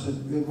of works.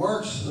 It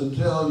works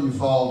until you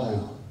fall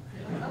down.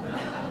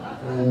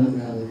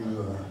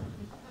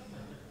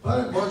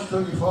 But it works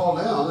till you fall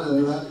down,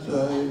 and that,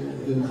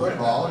 in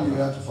football, you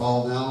have to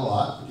fall down a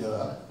lot to get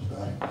up.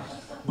 Right?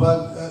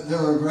 But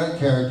there were great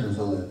characters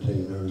on that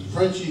team. There was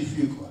Frenchie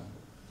Fuqua.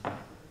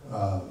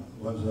 I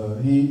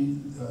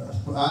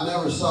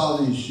never saw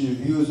these shoes.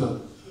 He was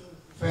a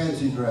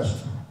fancy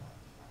dresser.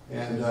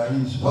 And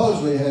he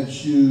supposedly had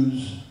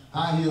shoes,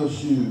 high-heel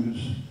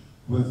shoes,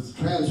 with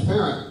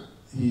transparent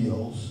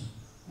heels,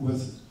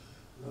 with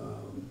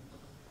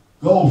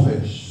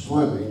goldfish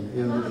swimming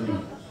in the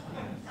heels.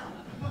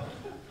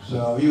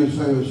 So he was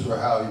famous for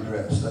how he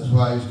dressed. That's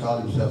why he's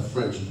called himself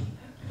Frenchie.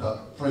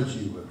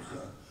 Frenchie was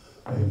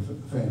a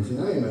fancy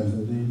name, as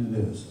indeed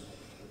it is.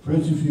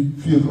 Frenchie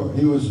Fuqua.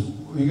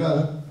 He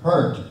got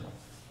hurt,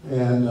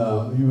 and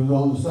he was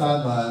on the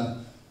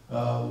sideline,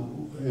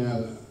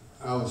 and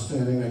I was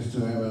standing next to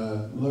him, and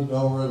I looked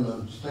over in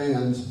the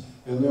stands,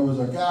 and there was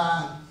a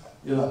guy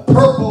in a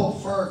purple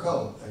fur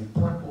coat,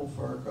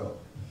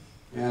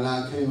 And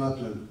I came up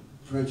to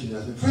Frenchie, and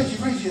I said,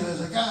 Frenchie,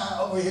 there's a guy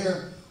over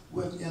here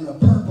in a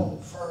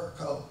purple fur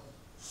coat,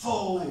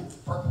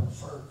 full-length purple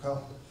fur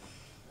coat.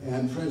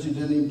 And Frenchie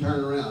didn't even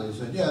turn around. He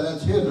said, yeah,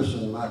 that's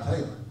Henderson, my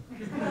tailor.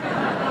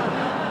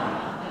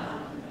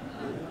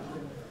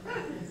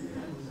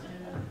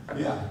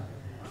 Yeah.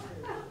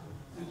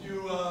 Did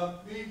you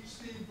meet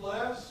Steve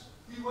Blass?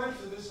 He went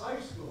to this high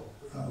school.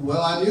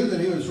 Well, I knew that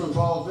he was from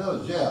Falls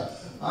Village, yeah.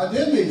 I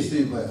did meet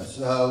Steve Blass.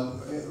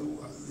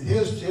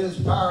 His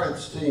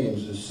Pirates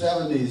teams, the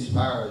 70s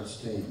Pirates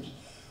teams,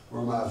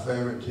 were my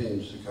favorite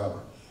teams to cover.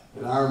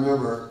 And I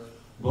remember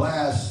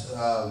Blass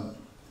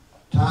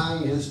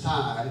tying his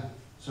tie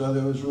so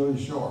that it was really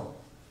short.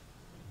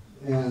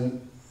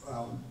 And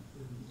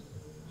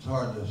it's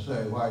hard to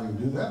say why you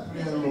do that, but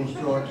he had a little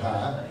short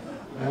tie.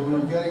 And we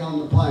were getting on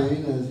the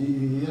plane, and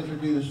he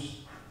introduced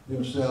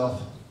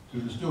himself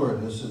to the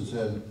stewardess and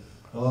said,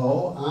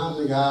 hello, I'm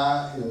the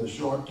guy in the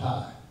short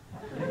tie.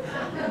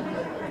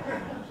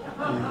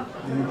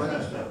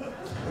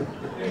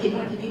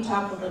 Can you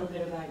talk a little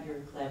bit about your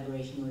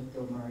collaboration with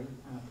Bill Murray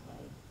on a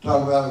play?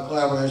 Talk about a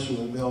collaboration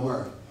with Bill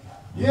Murray.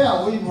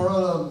 Yeah, we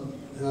wrote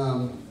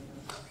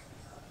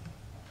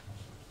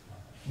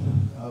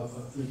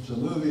it's a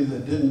movie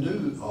that didn't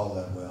do all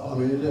that well. I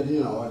mean, it did,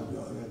 you know, it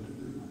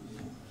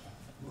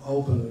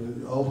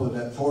opened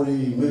at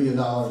 $40 million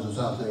or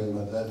something,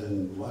 but that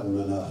wasn't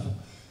enough.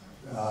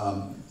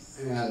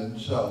 And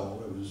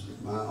so it was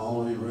my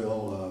only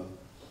real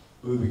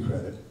movie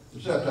credit,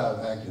 except I've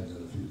acted in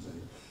a few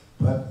things.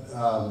 But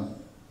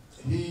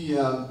he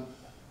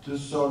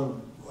just sort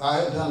of,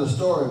 I had done a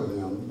story with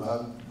him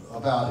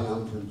about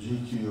him for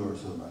GQ or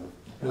somebody.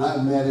 And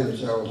I met him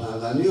several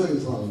times. I knew him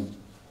from,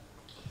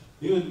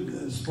 he was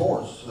in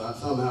sports.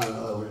 Somehow or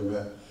another we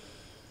met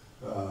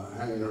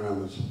hanging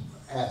around with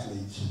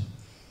athletes.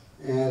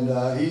 And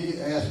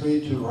he asked me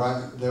to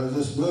write, there was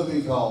this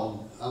movie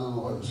called, I don't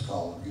know what it was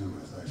called to begin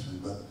with actually,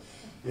 but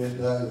it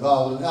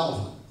involved an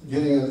elephant,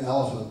 getting an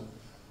elephant,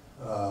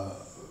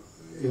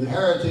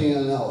 inheriting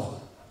an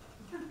elephant.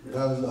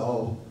 That was the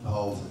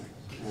whole thing.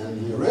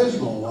 And the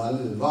original one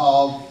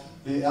involved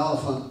the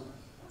elephant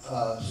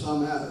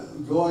somehow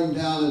going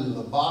down into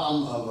the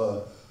bottom of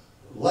a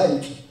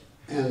lake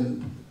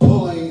and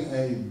pulling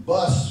a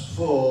bus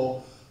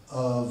full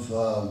of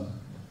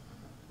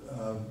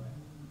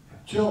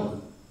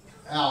children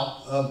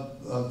out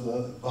of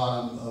the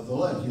bottom of the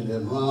lake. It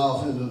had run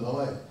off into the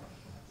lake.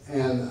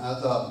 And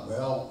I thought,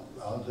 well,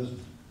 I'll just,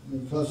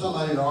 because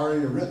somebody had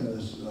already written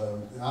this,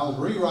 I was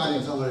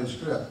rewriting somebody's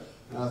script,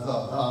 and I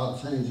thought, oh, I'll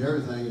change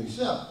everything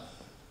except,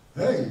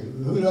 hey,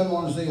 who doesn't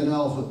want to see an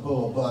elephant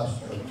pull a bus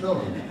of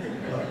children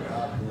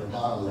out from the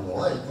bottom of the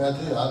lake?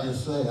 That's it. I'll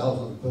just say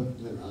elephant, but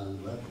you know,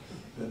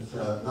 it's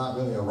not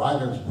really a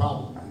writer's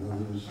problem. You know,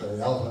 you just say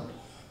elephant.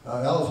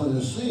 Elephant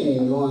is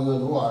seen going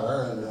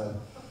underwater, and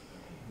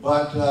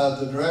but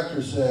the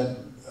director said,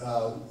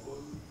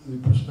 the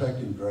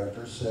prospective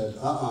director said,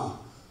 I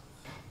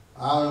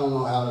don't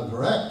know how to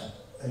direct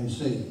a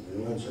scene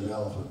in which an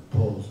elephant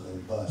pulls a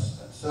bus.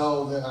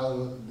 So I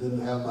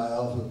didn't have my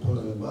elephant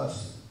pulling a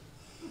bus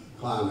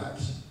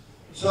climax.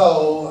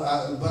 So,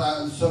 but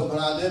I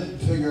did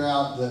figure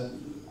out that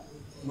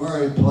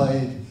Murray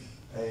played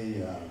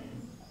a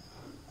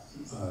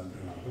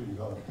what do you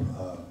call it?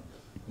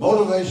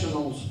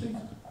 Motivational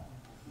speaker.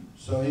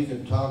 So he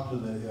could talk to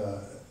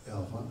the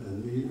elephant,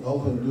 and he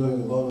opened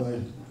doing the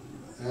motivation,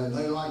 and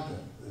they liked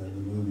it. The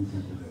movie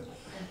people did.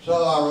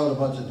 So I wrote a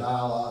bunch of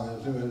dialogue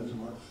in 2 minutes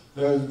more.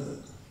 There's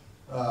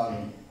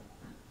an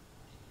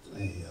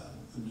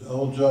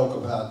old joke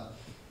about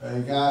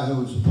a guy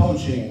who was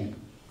poaching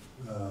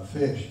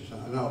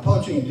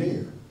poaching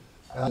deer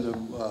out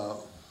in the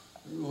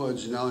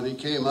woods, you know, and he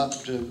came up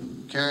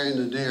to carrying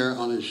the deer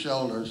on his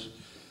shoulders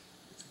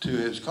to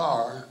his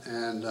car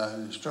and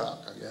his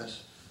truck, I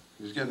guess.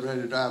 He was getting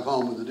ready to drive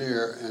home with the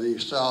deer, and he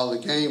saw the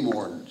game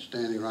warden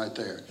standing right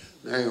there.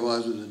 There he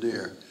was with the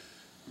deer.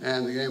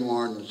 And the game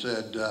warden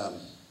said,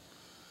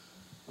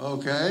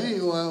 okay,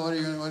 well, what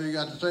do you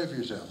got to say for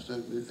yourself?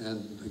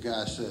 And the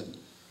guy said,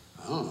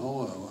 I don't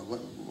know,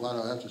 why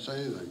do I have to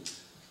say anything?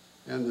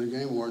 And the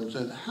game warden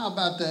said, how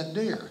about that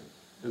deer?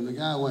 And the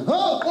guy went,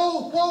 oh,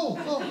 oh, oh,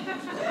 oh.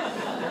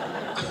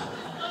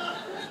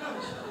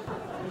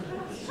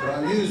 So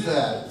I used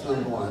that at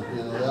some point.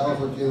 You know, the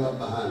elephant came up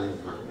behind him.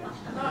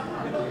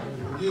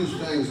 We used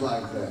things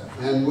like that.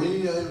 And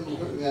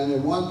and at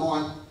one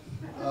point,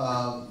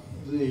 I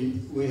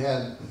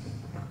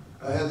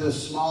had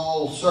this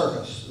small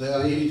circus.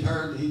 He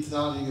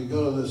thought he could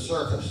go to this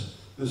circus,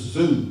 this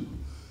zoo.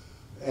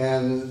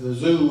 And the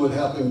zoo would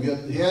help him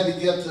he had to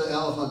get the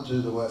elephant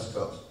to the West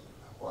Coast.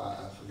 Why,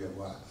 I forget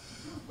why.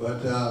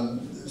 But,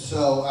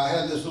 so I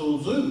had this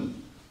little zoo,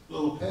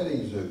 little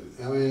petting zoo.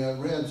 I mean, I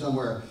read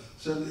somewhere,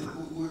 said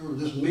we were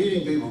just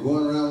meeting people,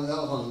 going around with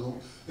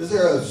elephants. Is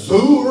there a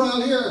zoo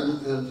around here?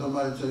 And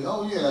somebody said,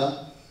 oh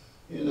yeah,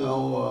 you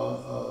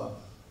know,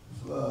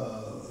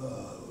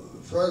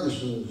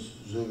 Ferguson's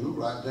zoo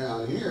right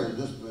down here.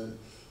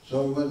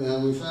 So we went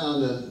down, we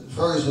found that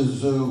Ferguson's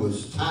zoo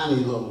was tiny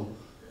little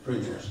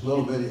creatures,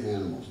 little bitty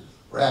animals,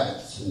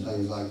 rabbits and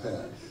things like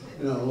that.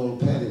 You know, a little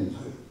petting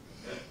zoo.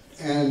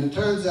 And it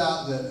turns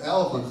out that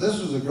elephants, this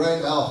was a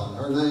great elephant.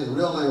 Her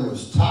real name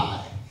was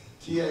Ty,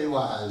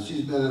 T-A-Y, and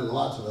she's been in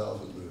lots of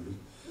elephant movies.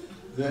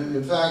 Then,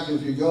 in fact,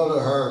 if you go to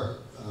her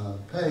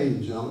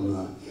page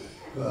on,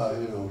 you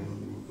know,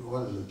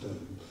 what is it?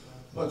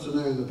 What's the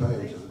name of the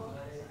page?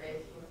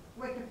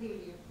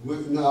 Wikipedia.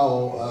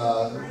 No,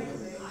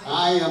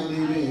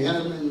 IMDb,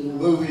 Internet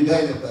Movie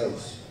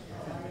Database.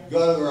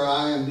 Go to her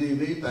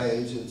IMDb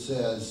page. It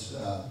says,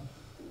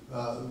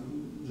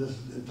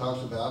 it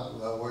talks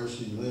about where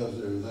she lives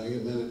and everything,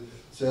 and then it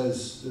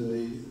says in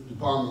the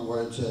department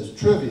where it says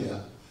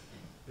trivia,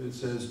 it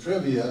says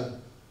trivia,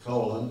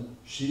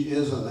 she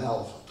is an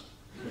elephant.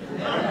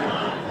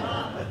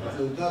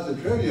 There's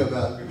nothing trivial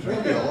about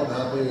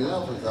being an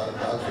elephant,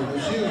 but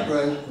she was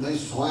great, and they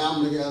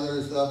swam together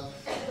and stuff.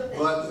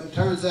 But it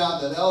turns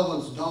out that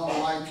elephants don't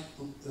like,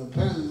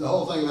 apparently the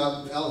whole thing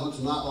about elephants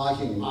not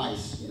liking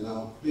mice, you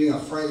know, being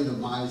afraid of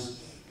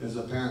mice is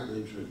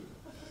apparently true.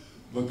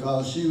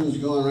 Because she was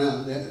going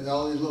around,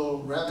 all these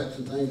little rabbits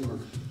and things were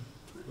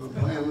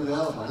playing with the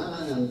elephant,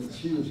 and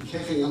she was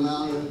kicking them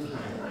out. It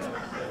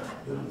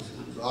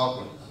was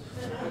awkward.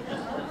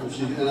 But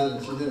she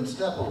didn't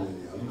step on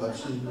any of them, but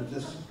she would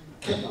just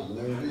kick them.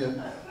 There would be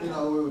you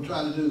know, we would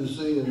try to do the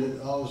scene, and then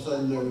all of a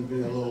sudden there would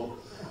be a little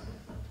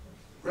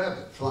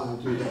rabbit flying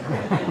through there.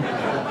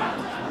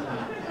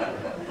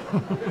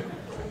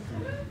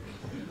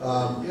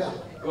 Yeah.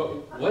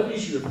 Well, what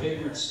is your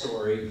favorite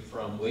story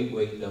from Wait,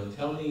 Wait, Don't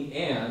Tell Me?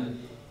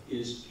 And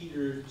is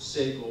Peter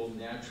Sagal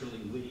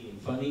naturally witty and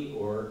funny,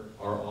 or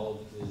are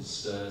all of his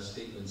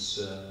statements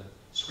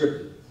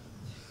scripted?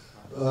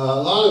 A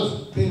lot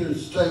of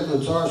Peter's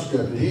statements are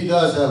scripted. He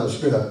does have a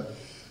script,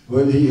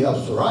 but he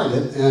helps to write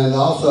it, and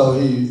also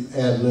he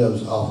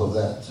ad-libs off of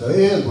that. So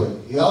he is witty.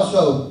 He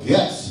also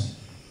gets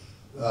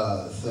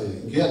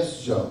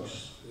gets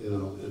jokes. You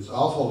know, it's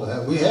awful to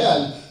have. We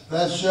had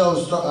that show.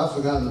 I've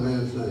forgotten the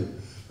man's name.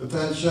 But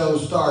that show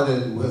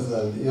started with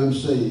an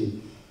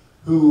MC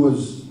who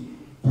was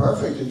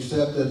perfect,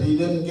 except that he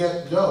didn't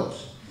get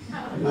jokes.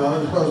 You know, it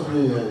was supposed to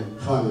be a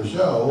funny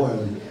show,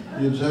 and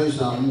you'd say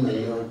something,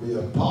 and there would be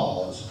a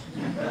pause.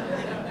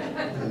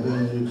 And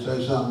then you'd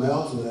say something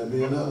else, and there'd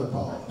be another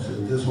pause.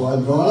 And it just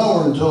wasn't going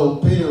over until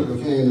Peter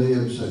became the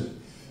MC.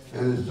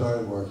 And it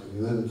started working.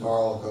 And then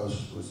Carl, of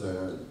course, was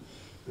there,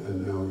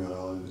 and now we got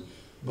all these.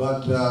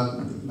 But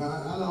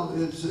I don't.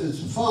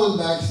 It's fun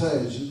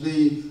backstage.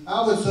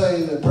 I would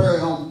say the Prairie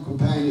Home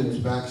Companions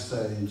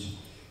backstage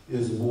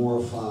is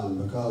more fun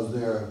because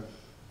they're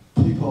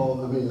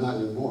people. I mean, not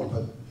anymore,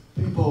 but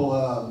people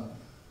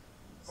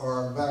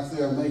are back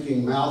there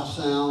making mouth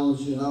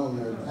sounds. You know,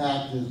 their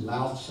act is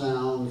mouth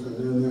sounds, and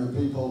then there are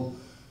people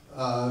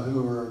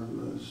who are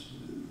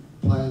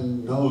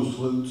playing nose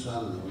flutes.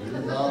 I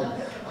don't know,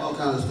 all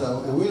kind of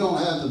stuff. And we don't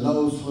have the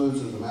nose flutes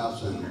as a mouth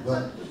sound,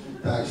 but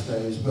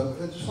backstage, but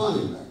it's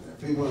funny back there.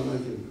 People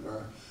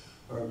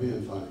are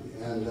being funny.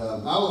 And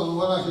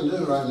what I can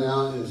do right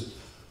now is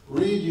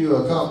read you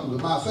a couple.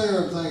 My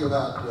favorite thing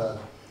about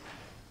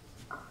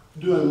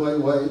doing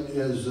Wait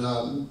is,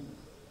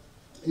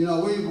 you know,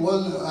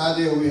 one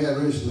idea we had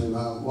recently,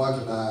 my wife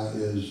and I,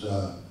 is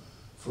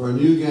for a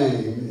new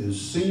game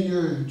is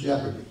Senior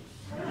Jeopardy.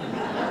 You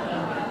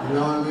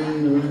know what I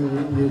mean?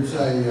 You'd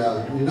say, you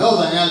know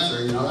the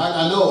answer. You know,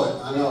 I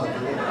know it.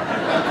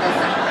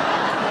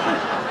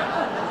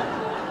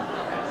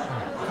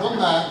 Come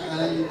back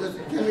and you just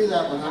give me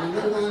that one. I mean,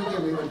 you're going to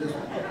give me, but just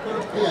put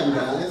a pen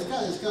down. It's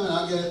coming.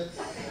 I'll get it.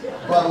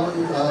 But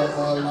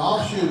an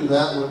offshoot of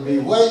that would be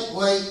wait.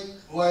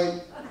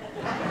 Wait.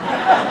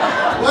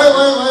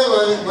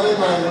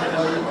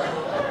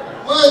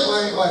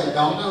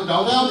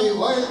 Don't tell me.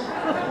 Wait.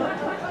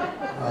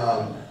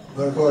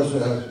 But of course,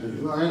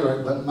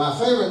 anyway. But my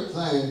favorite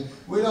thing,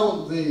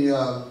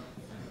 the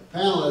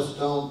panelists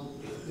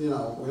don't. You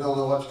know, we don't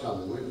know what's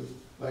coming.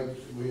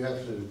 We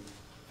have to.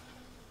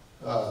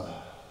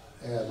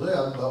 Ad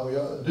lib, but we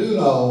do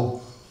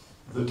know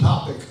the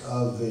topic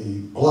of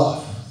the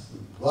bluff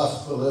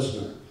the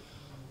listener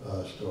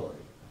story.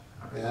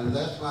 And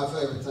that's my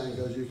favorite thing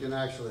because you can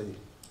actually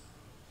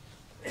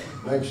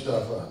make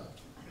stuff up.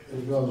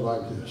 It goes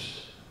like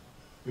this.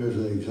 Here's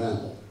an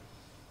example.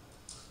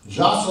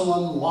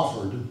 Jocelyn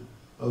Wofford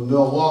of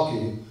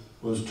Milwaukee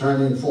was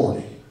turning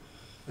 40,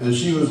 and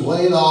she was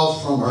laid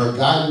off from her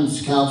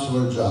guidance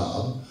counselor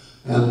job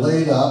and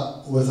laid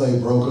up with a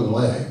broken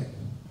leg.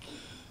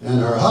 And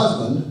her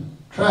husband,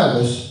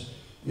 Travis,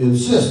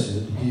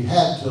 insisted he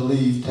had to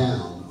leave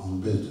town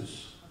on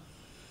business.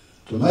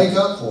 To make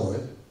up for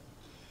it,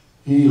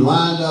 he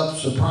lined up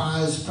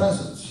surprise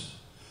presents,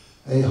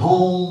 a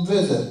home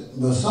visit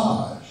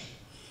massage,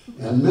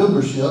 and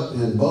membership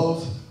in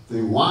both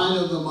the Wine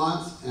of the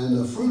Month and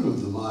the Fruit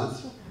of the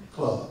Month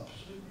clubs.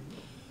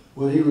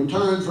 When he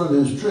returned from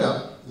his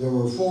trip, there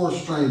were 4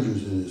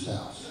 strangers in his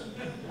house,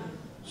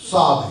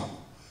 sobbing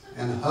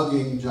and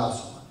hugging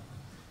Jocelyn.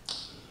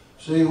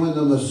 See, when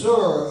the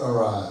masseur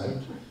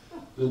arrived,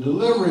 the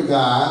delivery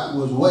guy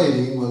was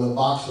waiting with a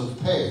box of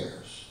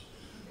pears.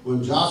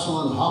 When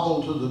Jocelyn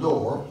hobbled to the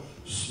door,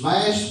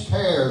 smashed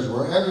pears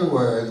were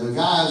everywhere and the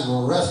guys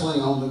were wrestling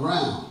on the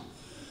ground.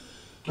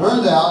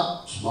 Turned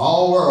out,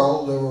 small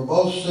world, they were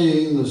both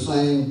seeing the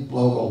same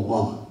local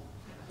woman.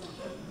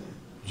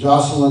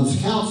 Jocelyn's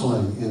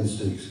counseling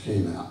instincts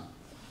came out.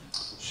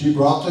 She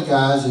brought the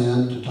guys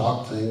in to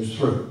talk things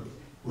through,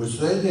 which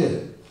they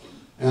did.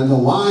 And the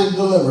wine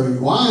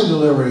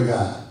delivery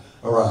guy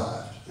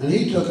arrived, and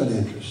he took an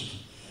interest.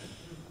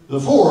 The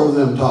 4 of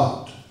them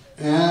talked,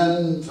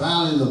 and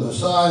finally the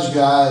massage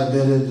guy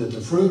admitted that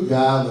the fruit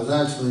guy was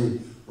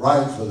actually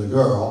right for the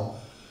girl,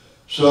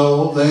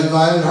 so they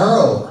invited her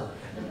over.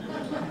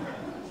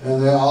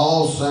 And they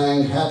all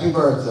sang happy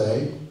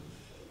birthday,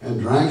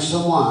 and drank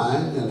some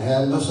wine, and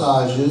had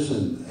massages,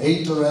 and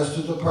ate the rest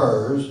of the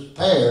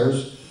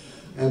pears,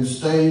 and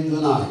stayed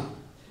the night.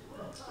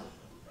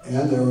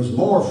 And there was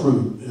more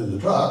fruit in the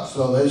truck,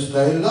 so they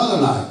stayed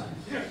another night.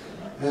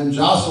 And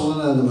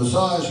Jocelyn and the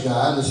massage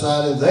guy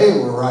decided they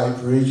were right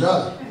for each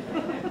other.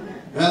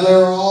 And they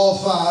were all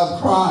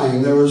 5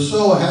 crying. They were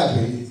so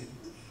happy.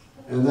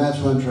 And that's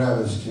when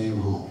Travis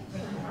came home.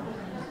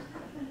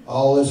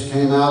 All this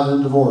came out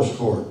in divorce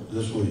court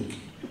this week.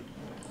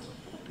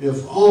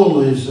 If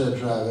only, said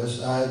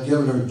Travis, I had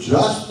given her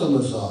just the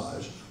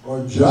massage,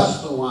 or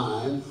just the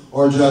wine,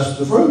 or just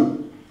the fruit.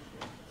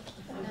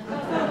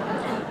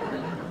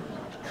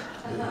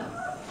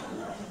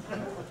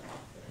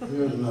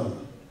 Here's another.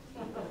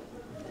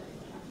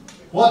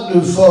 What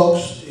do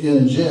folks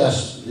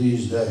ingest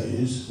these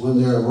days when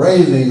they're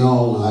raving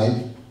all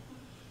night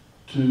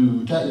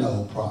to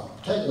techno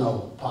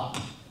pop?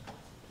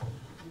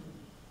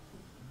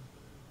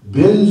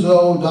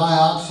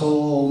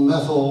 Benzodioxyl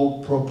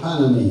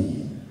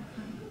methylpropionamine,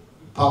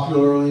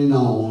 popularly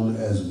known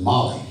as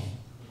Molly,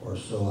 or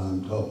so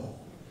I'm told.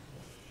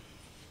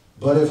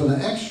 But if an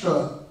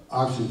extra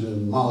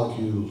oxygen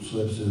molecule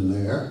slips in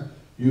there,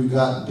 you've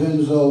got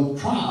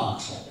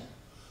benzotrioxyl,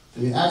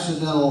 the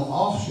accidental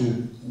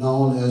offshoot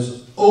known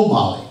as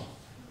O-Molly.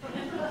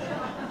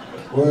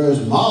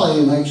 Whereas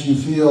Molly makes you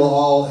feel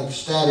all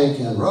ecstatic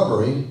and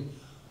rubbery,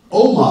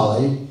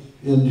 O-Molly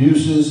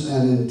induces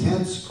an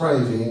intense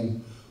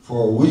craving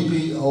for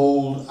weepy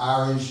old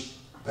Irish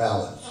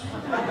ballads.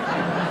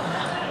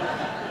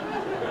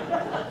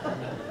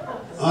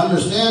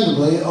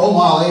 Understandably,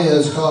 O-Molly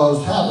has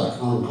caused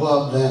havoc on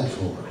club dance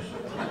floors.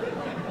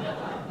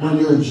 When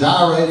you're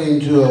gyrating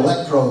to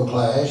electro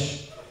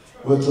clash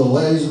with the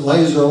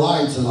laser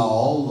lights and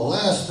all, the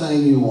last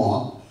thing you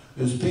want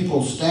is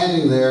people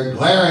standing there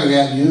glaring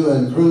at you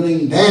and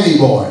crooning "Danny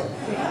Boy,"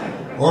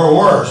 or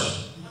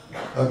worse.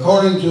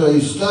 According to a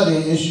study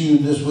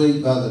issued this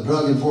week by the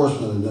Drug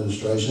Enforcement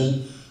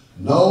Administration,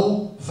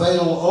 no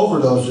fatal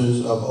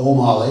overdoses of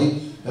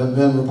O'Malley have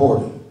been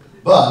reported.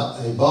 But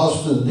a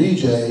Boston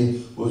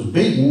DJ was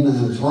beaten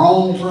and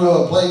thrown through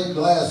a plate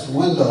glass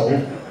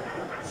window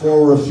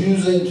for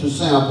refusing to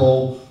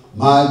sample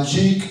 "My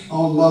Cheek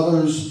on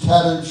Mother's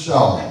Tattered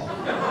Shawl,"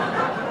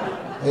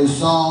 a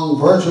song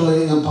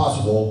virtually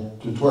impossible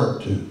to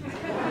twerk to.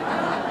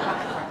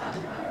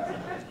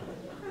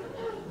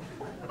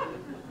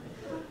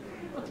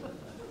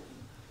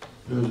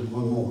 Here's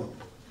one more.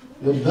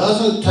 It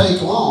doesn't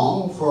take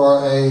long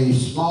for a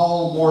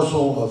small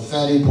morsel of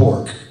fatty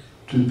pork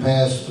to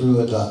pass through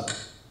a duck.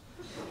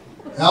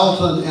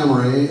 Alton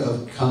Emery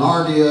of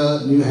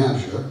Canardia, New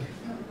Hampshire,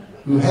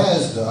 who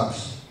has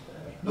ducks,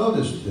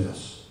 noticed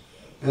this,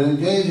 and it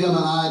gave him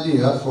an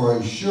idea for a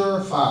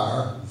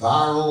surefire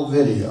viral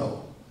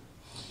video.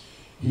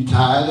 He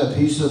tied a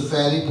piece of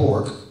fatty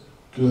pork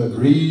to a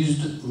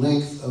greased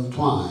length of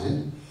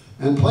twine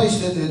and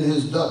placed it in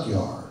his duck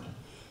yard,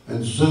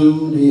 and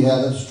soon he had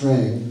a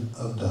string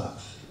of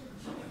ducks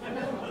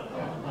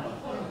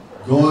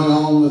going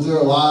on with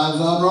their lives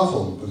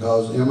unruffled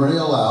because Emery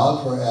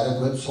allowed for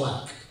adequate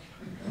slack.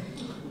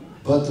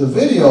 But the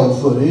video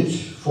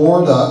footage,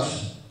 4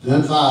 ducks,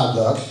 then 5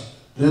 ducks,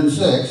 then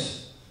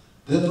 6,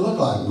 didn't look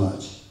like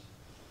much.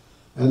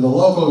 And the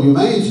local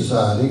Humane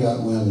Society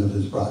got wind of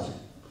his project.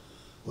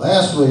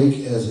 Last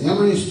week, as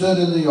Emery stood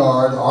in the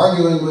yard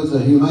arguing with the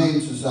Humane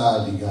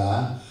Society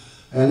guy,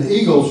 an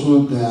eagle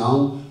swooped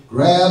down,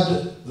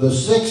 grabbed the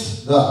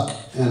 6th duck,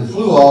 and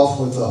flew off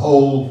with the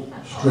whole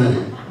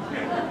string.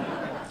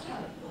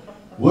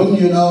 Wouldn't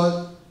you know it?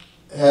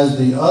 As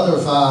the other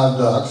 5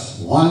 ducks,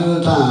 one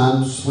at a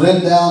time,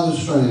 slid down the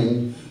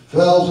string,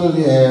 fell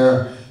through the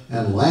air,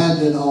 and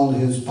landed on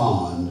his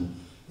pond,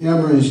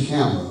 Emery's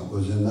camera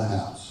was in the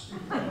house.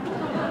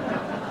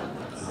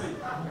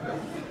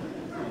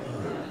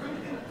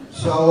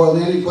 So, are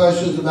there any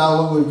questions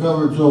about what we've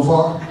covered so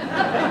far?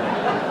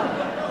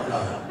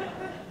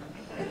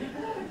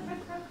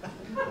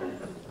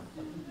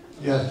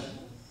 Yes.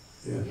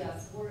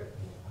 Yes,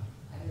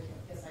 I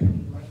guess I can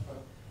be much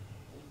better.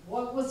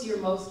 What was your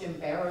most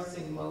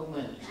embarrassing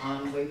moment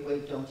on Wait,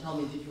 Wait, Don't Tell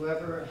Me? Did you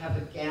ever have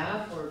a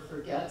gaffe or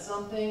forget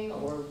something?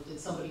 Or did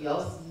somebody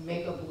else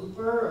make a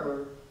blooper?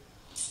 Or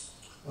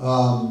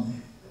Well,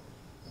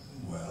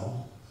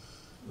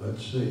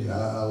 let's see.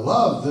 I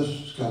love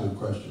this kind of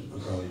question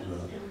because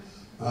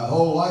my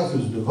whole life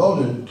is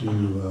devoted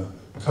to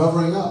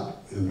covering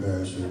up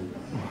embarrassing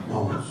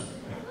moments.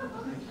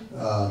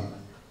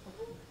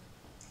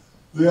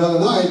 The other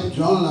night,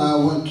 John and I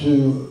went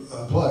to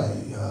a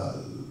play,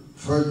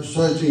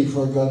 Searching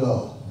for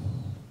Godot.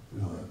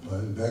 You know that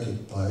play,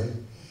 Beckett play.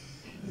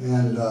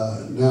 And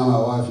now my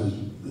wife is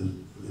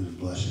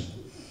blushing.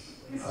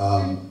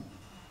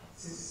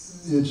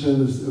 It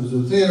was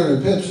a theater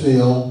in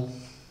Pittsfield,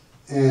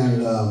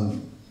 and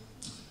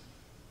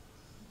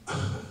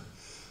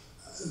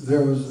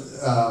there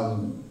was,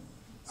 I'm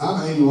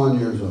 81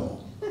 years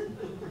old,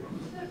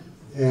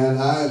 and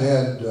I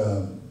had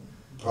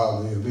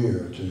probably a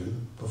beer or two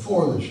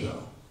before the show.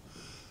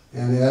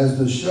 And as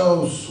the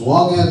show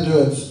swung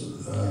into its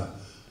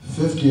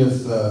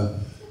 50th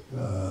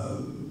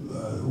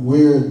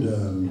weird,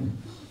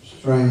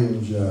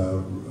 strange,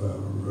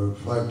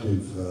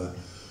 reflective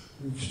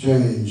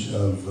exchange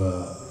of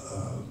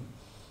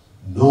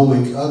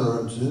gnomic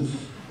utterances,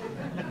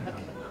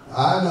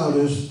 I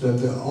noticed that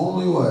the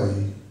only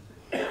way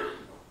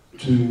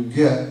to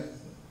get,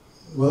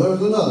 well, there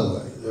was another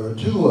way. There were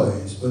 2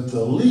 ways, but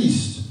the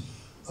least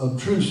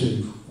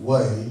obtrusive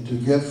way to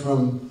get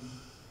from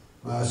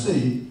my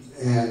seat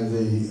and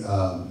the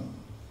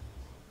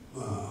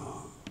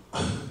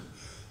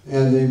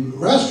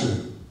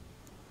restroom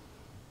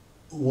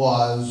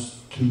was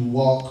to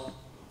walk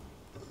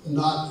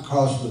not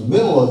across the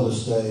middle of the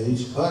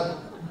stage, but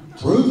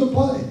through the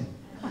play.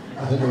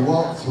 I had to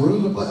walk through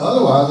the play.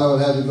 Otherwise, I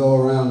would have to go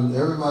around.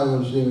 Everybody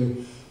would see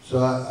me. So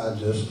I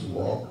just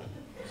walked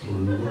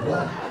through the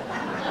play.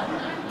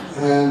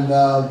 And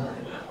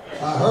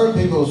I heard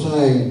people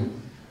saying,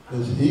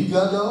 "Is he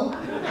Godot?"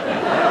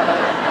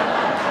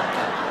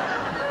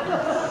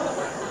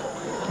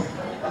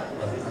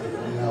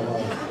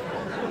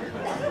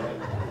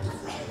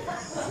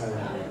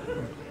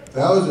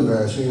 That was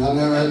embarrassing. I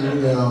never had to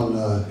do that on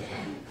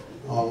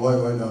Wait,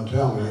 Wait, Don't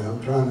Tell Me. I'm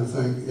trying to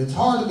think. It's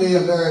hard to be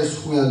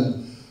embarrassed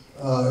when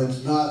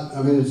it's not,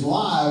 I mean, it's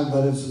live,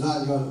 but it's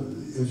not going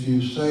to, if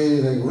you say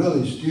anything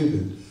really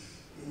stupid,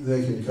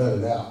 they can cut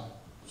it out.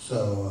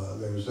 So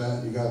there's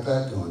that. You got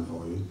that going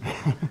for you.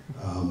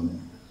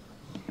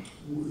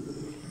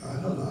 I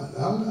don't know.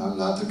 I'm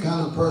not the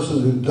kind of person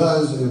who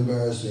does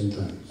embarrassing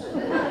things.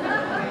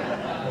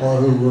 Or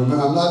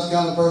I'm not the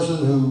kind of person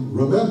who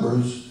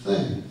remembers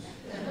things.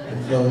 And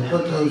so we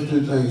put those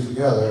 2 things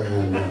together,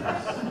 and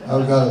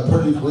I've got a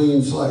pretty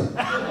clean slate.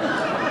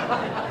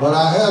 But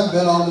I have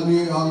been on the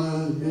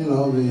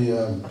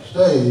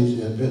stage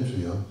in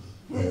Pittsfield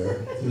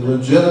there, the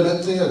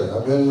legitimate theater.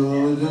 I've been in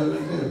a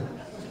legitimate theater.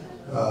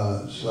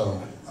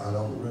 So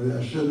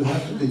I shouldn't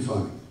have to be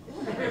funny.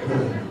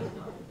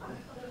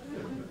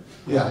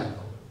 Yeah.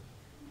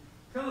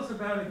 Tell us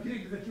about a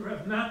gig that you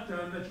have not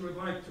done that you would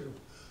like to.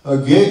 A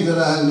gig that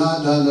I have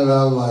not done that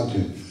I would like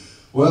to.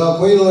 Well,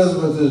 Queen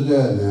Elizabeth is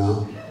dead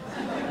now.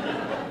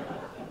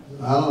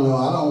 I don't know.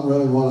 I don't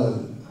really want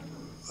to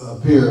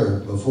appear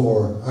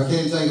before. I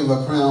can't think of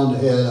a crowned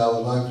head I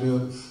would like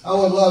to. I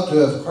would love to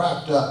have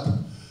cracked up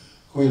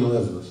Queen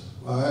Elizabeth.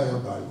 Well,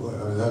 everybody would.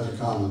 I mean, that's a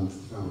common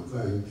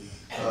thing.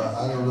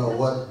 I don't know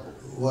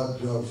what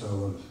jokes I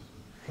would have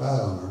tried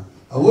on her.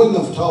 I wouldn't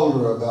have told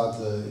her about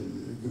the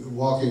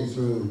walking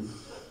through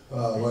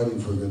waiting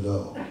for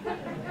Godot.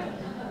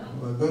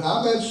 But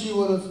I bet she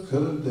could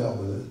have dealt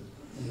with it.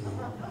 You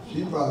know,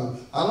 she probably.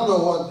 I don't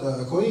know what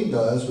a queen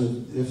does, but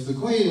if the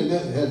queen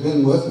had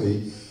been with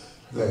me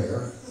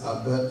there,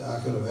 I bet I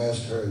could have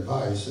asked her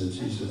advice, and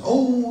she said,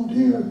 "Oh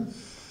dear."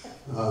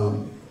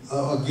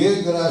 A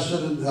gig that I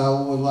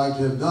would like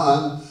to have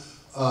done.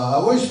 I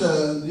wish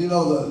that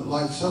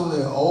like some of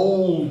the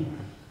old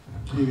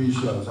TV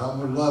shows. I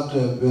would love to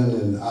have been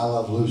in I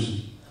Love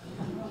Lucy.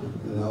 I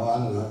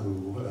don't know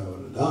what I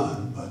would have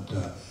done, but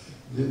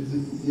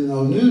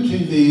new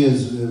TV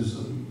is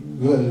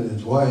good in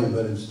its way,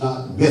 but it's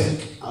not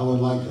mythic. I would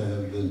like to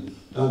have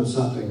done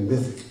something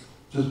mythic.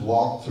 Just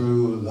walk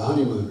through the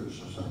Honeymooners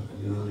or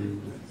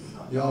something.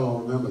 Y'all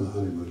don't remember the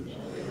Honeymooners.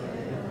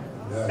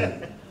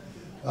 Yeah.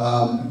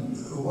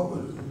 What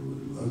would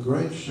a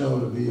great show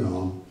to be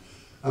on?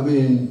 I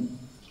mean,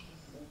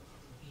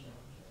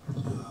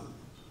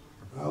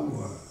 I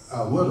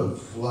would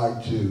have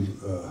liked to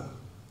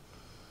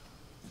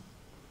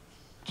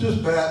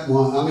just bat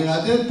one. I mean,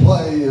 I did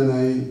play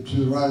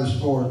to write a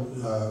story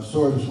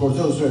for Sports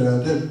Illustrated.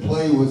 I did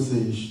play with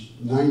the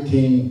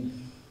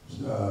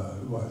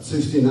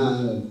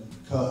 69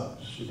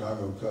 Cubs,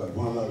 Chicago Cubs,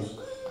 one of those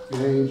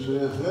games.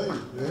 Hey.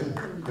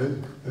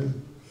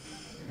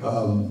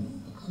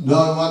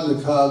 No, it wasn't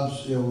the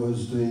Cubs, it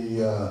was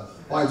the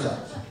White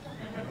Sox.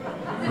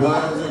 No,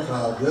 it was the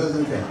Cubs,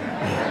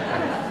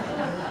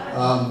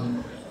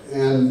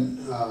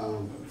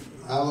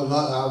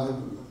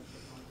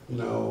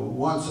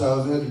 once I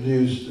was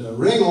introduced,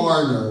 Ring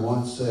Lardner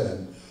once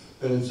said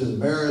that it's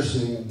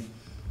embarrassing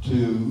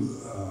to,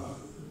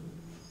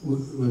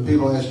 when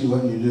people ask you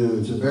what you do,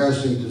 it's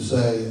embarrassing to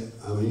say,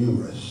 I'm a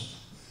humorist.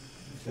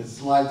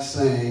 It's like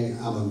saying,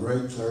 I'm a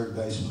great third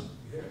baseman.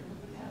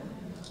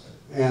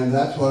 And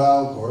that's what I,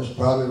 of course,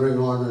 probably Ring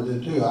Lardner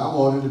did too. I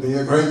wanted to be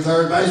a great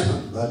third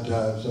baseman, but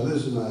so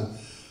this is my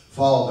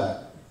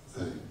fallback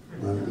thing.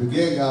 The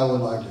gig I would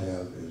like to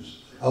have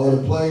is, I would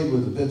have played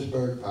with the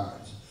Pittsburgh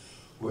Pirates,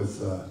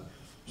 with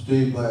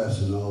Steve Blass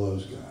and all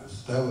those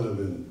guys. That would have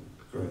been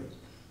great.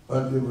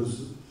 But it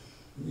was,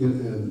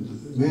 and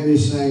Manny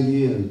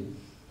Sanguian,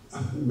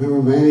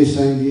 remember Manny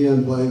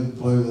Sanguian played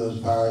with those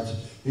Pirates?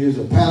 He was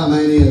a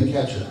Panamanian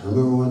catcher. I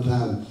remember one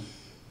time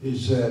he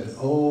said,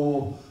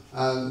 "Oh,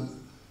 I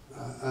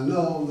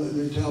know that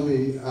they tell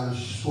me I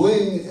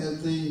swing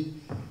at the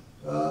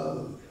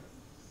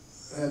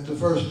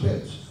first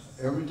pitch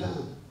every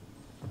time.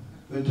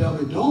 They tell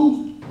me,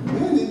 don't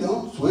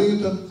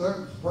swing at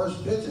the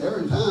first pitch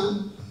every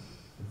time."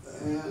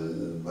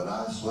 But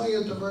I swing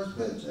at the first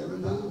pitch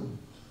every time.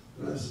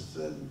 And I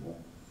said,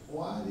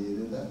 "Why do you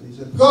do that?" And he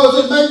said, "Because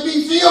it makes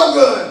me feel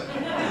good."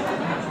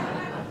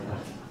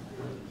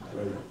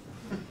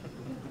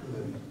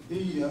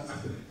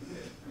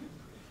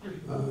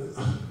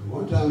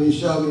 One time he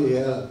showed me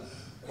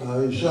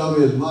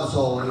his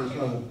muscle, and he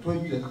sort of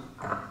tweaked it.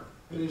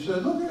 And he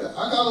said, "Look here,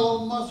 I got a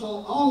little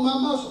muscle on my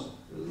muscle."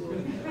 I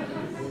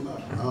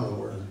don't know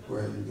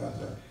where you got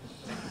that.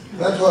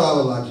 That's what I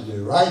would like to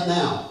do. Right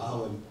now, I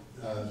would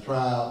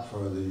try out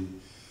for the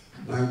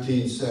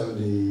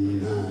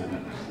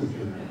 1979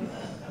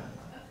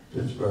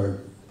 Pittsburgh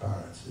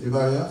Pirates.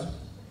 Anybody else?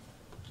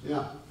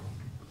 Yeah.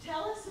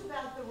 Tell us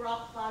about the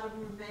Rock Bottom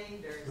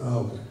Remainders.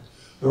 Okay.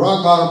 The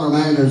Rock Bottom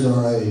Remainders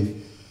are a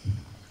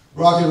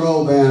rock and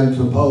roll band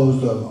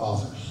composed of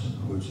authors,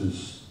 which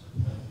is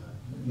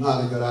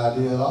not a good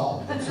idea at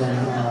all. But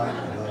somehow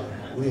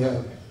we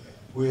have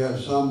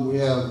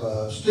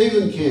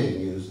Stephen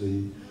King is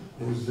the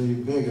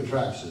big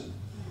attraction,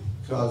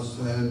 because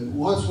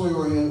once we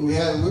were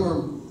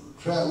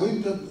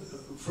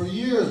for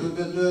years we've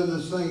been doing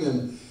this thing,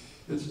 and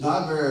it's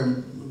not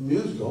very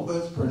musical, but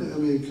it's pretty. I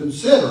mean,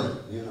 considering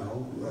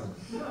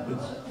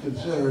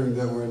considering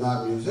that we're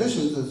not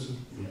musicians.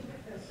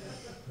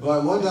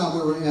 But one time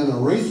we were in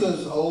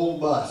Aretha's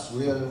old bus.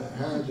 We had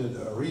inherited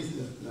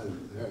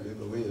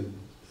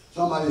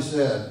somebody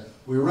said,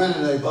 we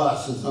rented a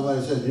bus, and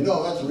somebody said,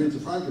 that's Aretha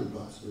Franklin's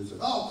bus. We said,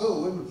 "Oh,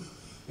 cool."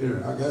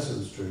 I guess it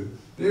was true.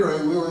 But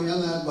anyway, we were in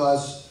that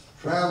bus,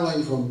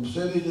 traveling from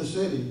city to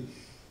city,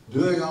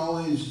 doing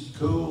all these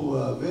cool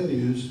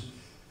venues,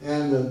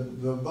 and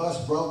the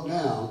bus broke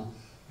down,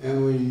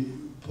 and we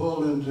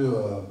pulled into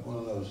one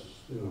of those,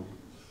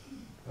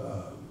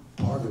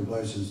 parking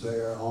places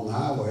there on the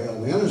highway,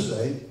 on the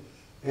interstate,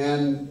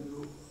 and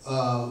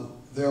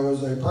there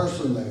was a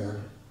person there.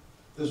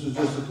 This was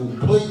just a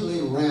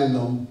completely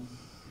random,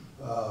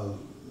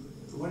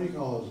 what do you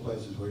call those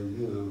places where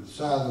you know,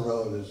 side of the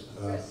road is...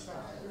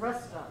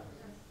 Rest stop.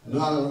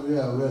 Not a,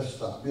 yeah, rest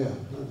stop, yeah,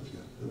 that's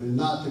good. I mean,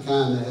 not the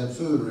kind that had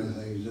food or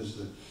anything, just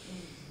a,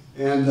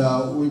 and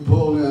we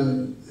pulled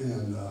in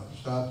and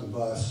stopped the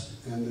bus,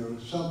 and there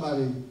was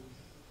somebody,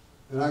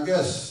 and I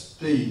guess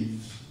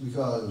Steve, we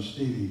call him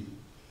Stevie,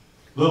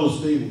 little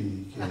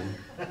Stevie came.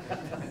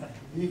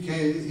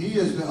 He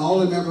is the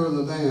only member of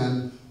the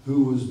band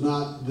who was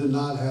did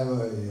not have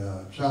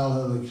a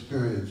childhood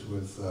experience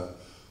with a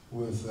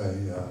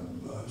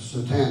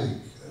satanic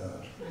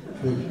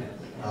figure.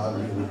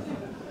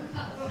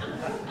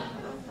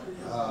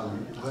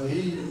 But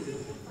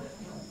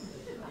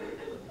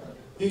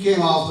he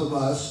came off the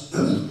bus,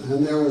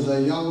 and there was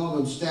a young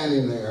woman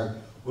standing there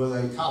with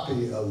a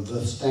copy of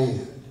The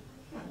Stand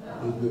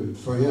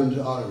for him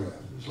to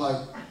autograph. It's like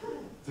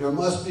there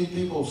must be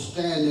people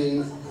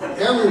standing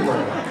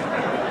everywhere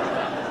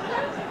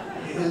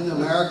in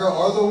America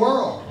or the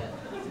world,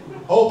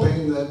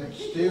 hoping that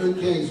Stephen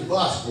King's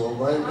bus will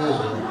break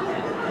down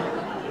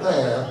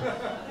there,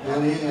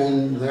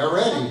 and they're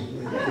ready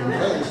in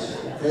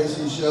case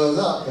he shows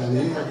up and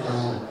he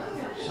can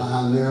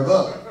sign their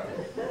book.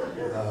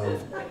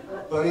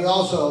 But he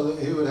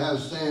would have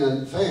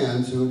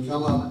fans who would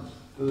come up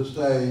to the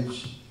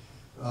stage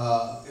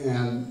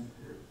and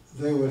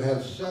they would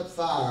have set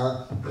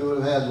fire. They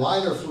would have had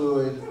lighter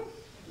fluid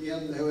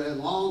they would have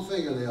long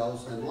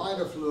fingernails and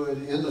lighter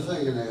fluid in the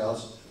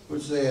fingernails,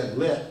 which they had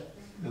lit,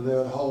 and they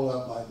would hold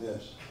up like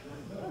this.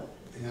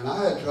 And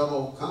I had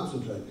trouble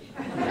concentrating.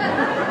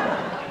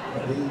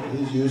 But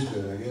he's used to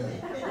it, I guess.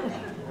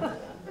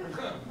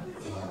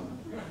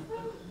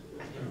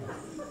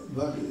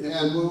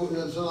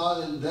 There's a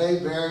lot of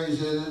Dave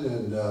Barry's in it,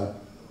 and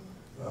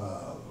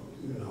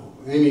you know,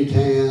 Amy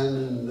Tan,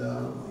 and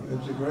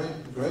it's a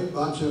great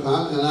bunch of.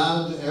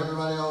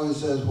 Everybody always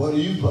says, "What do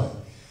you play?"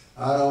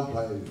 I don't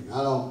play anything.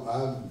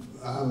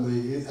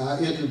 I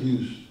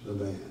introduce the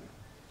band,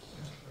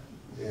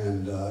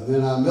 and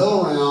then I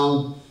middle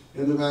around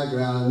in the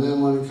background, and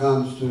then when it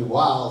comes to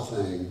Wild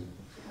Thing,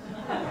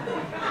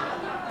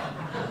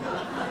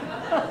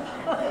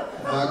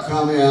 I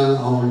come in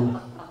on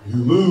You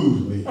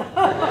Move Me.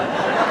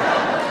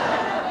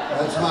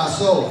 That's my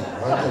solo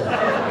right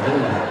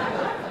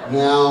there.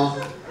 Now,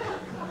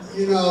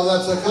 you know,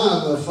 that's a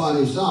kind of a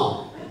funny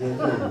song.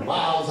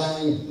 Wild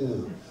Thing, you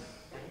know.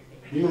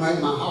 You make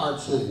my heart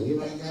sing. You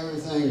make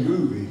everything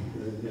groovy.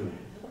 You know.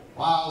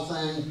 Wild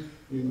Thing.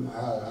 I don't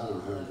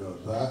know how it goes,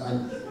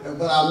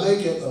 but I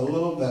make it a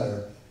little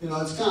better. You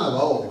know, it's kind of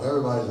old.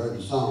 Everybody's heard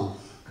the song.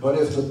 But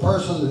if the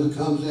person who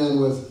comes in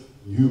with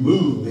 "You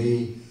Move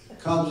Me"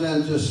 comes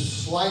in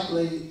just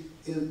slightly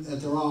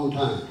at the wrong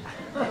time,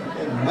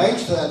 it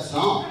makes that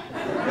song.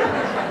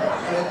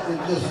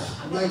 It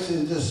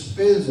just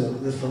spins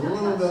it just a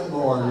little bit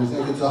more, and you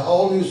think it's a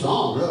whole new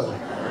song, really.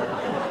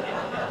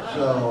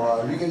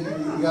 So you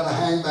got to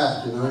hang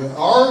back, you know,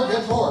 or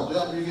get forward.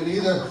 You can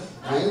either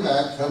hang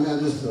back, come in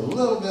just a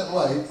little bit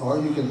late, or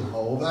you can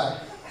hold back.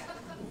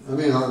 I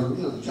mean, or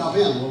you know, jump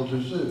in a little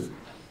too soon.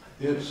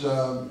 It's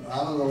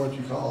I don't know what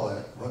you call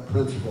that, what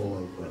principle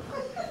of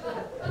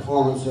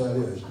performance that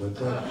is, but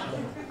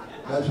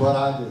that's what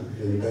I do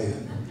in the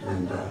band,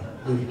 and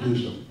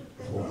introduce them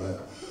before that.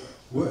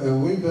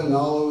 And we've been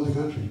all over the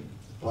country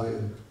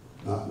playing,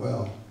 not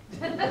well.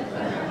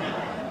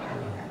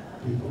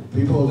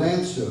 People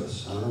dance to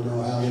us. I don't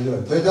know how they do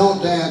it. They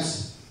don't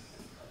dance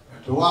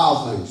to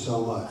Wild Things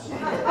so much.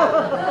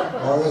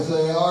 Or if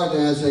they are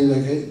dancing,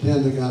 they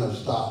tend to kind of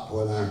stop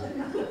when I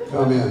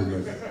come in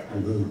with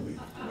 "You Move Me."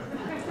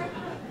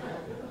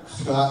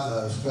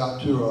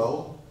 Scott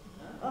Turow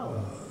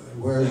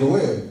wears a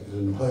wig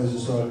and plays a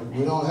sort of,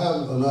 we don't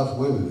have enough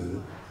women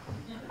in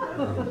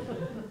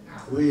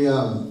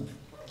it.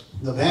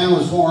 The band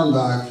was formed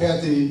by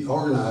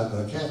organized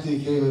by Kathy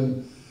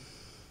Kamen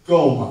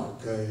Goldmark,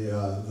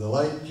 the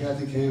late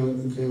Kathy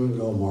Kamen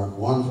Goldmark,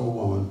 wonderful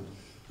woman,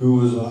 who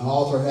was an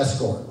author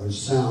escort, which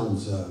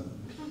sounds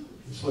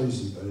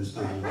sleazy, but it's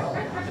not at all.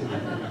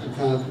 It's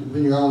kind of,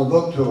 when you're on a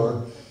book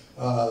tour,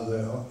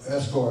 the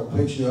escort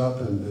picks you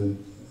up and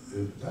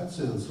that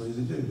sounds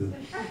sleazy too.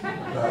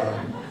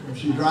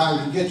 She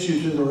drives, gets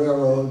you to the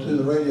railroad, to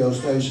the radio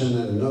station,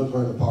 and knows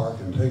where to park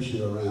and takes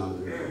you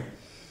around.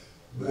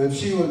 And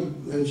she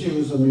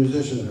was a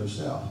musician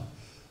herself,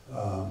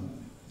 but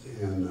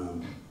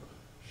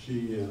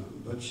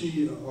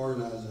she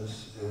organized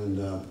this. And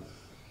now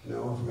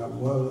I forgot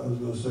what I was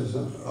going to say.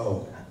 Something.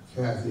 Oh,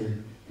 Kathy.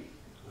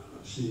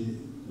 She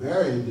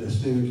married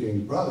Stephen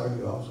King's brother,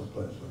 who also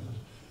plays with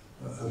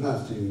us.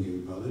 Not Stephen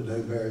King's brother,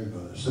 Dave Barry's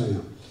brother,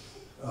 Sam.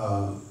 I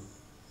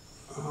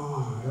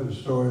had a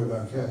story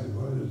about Kathy.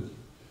 What is it?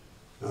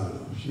 I don't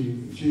know.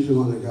 She's the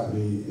one that got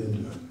me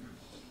into it.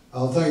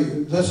 I'll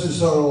think this is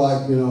sort of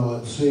like, you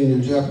know, Senior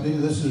Jeopardy.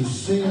 This is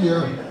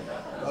senior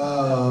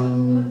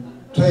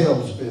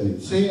tail spinning,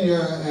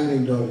 senior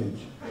anecdotage.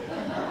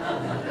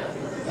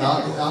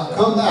 I'll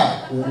come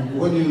back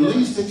when you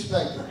least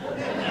expect it.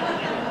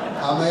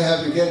 I may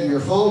have to get your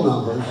phone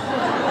numbers.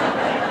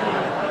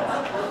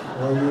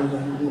 Or I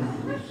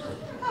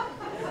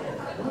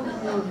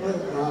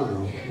don't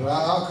know. But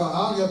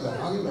I'll get back.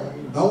 I'll get back.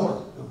 Don't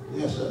worry.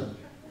 Yes, sir.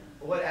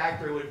 What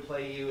actor would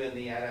play you in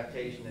the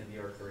adaptation of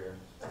your career?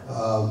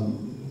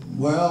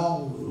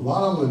 Well, a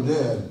lot of them are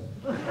dead.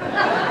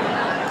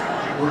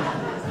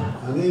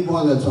 I need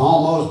one that's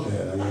almost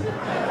dead.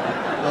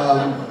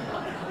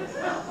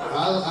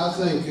 I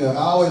think I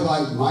always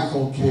liked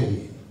Michael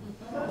Caine.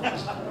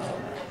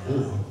 You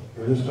know,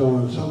 I just don't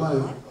want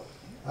somebody.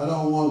 I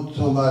don't want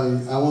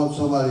somebody. I want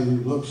somebody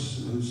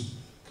who's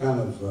kind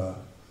of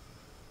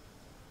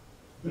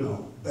you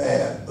know,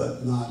 bad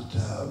but not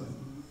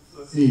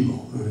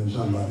evil. I mean,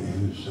 somebody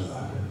who's.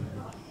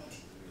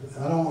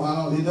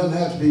 He doesn't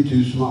have to be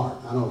too smart.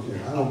 I don't care.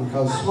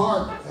 Because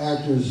smart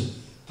actors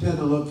tend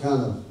to look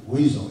kind of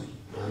weaselly.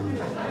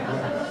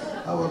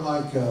 I would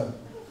like.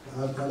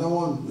 I don't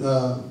want.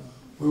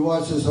 We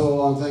watched this whole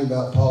long thing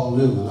about Paul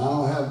Newman. I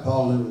don't have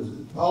Paul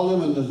Newman. Paul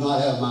Newman does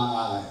not have my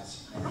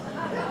eyes,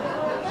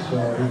 so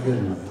he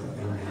couldn't.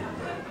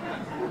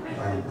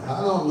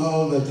 I don't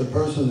know that the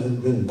person has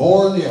been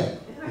born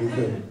yet who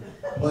could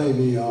play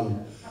me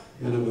in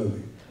a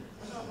movie.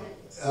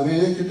 I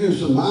mean, it could do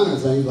some minor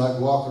things like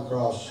walk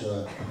across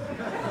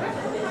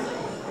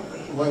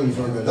Waiting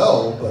for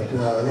Godot, but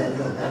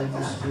that'd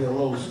just be a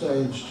little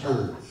stage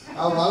turn. I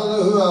don't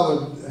know who I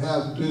would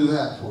have do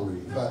that for me.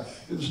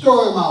 The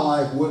story of my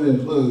life would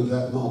include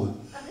that moment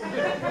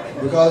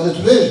because it's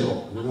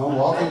visual. You know,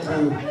 walking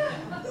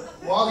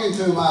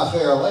through My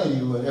Fair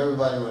Lady, what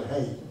everybody would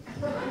hate.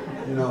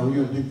 You know,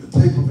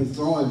 people would be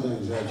throwing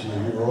things at you.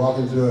 You were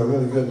walking through a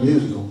really good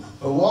musical,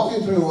 but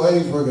walking through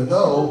Waiting for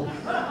Godot,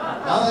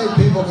 I think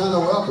people kind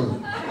of welcome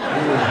it.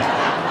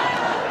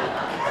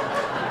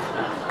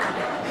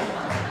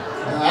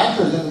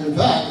 Actors, in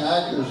fact,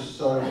 actors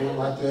sort of went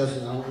like this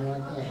and I went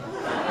like that.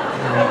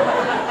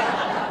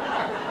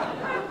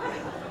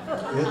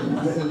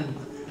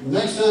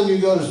 Next time you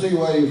go to see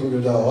Waiting for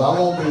Godot, I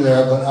won't be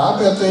there, but I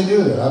bet they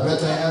do that. I bet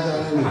they have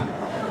that in there.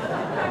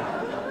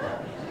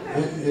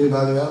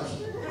 Anybody else?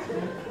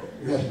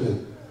 Yes,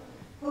 ma'am.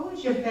 Who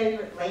was your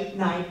favorite late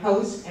night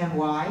host and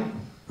why?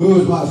 Who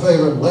was my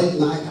favorite late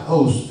night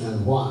host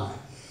and why?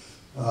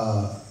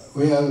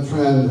 We had a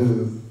friend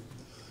who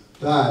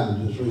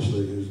died just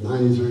recently. He was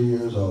 93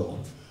 years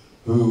old,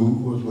 who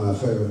was my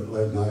favorite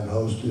late night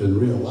host in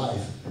real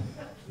life.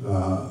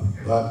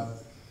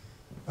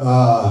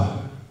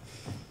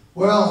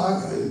 Well,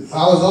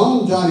 I was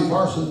on Johnny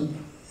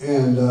Carson,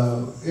 and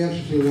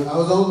interesting, I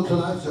was on the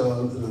Tonight Show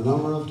a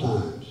number of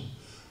times.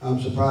 I'm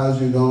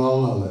surprised you don't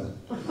all know that.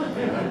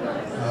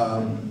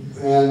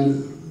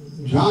 And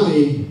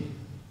Johnny,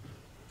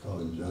 call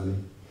him Johnny,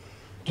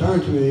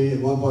 turned to me at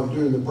one point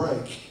during the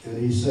break, and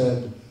he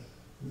said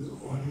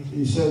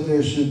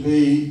there should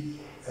be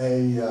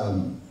a,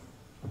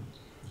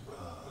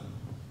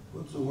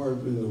 what's the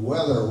word in the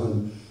weather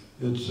when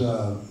it's,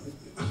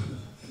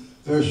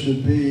 there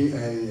should be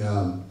a,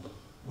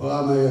 well,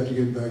 I may have to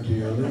get back to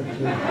you on that.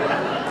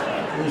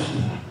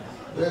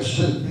 There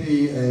should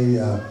be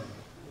a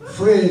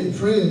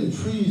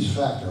freeze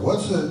factor.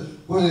 What's the,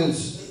 when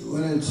it's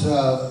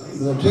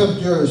the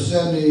temperature is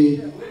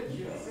 70,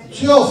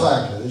 chill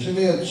factor. There should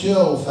be a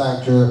chill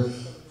factor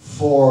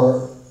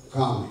for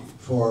comedy,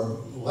 for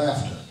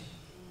laughter.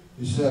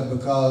 He said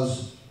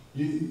because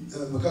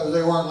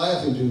they weren't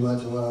laughing too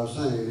much at what I was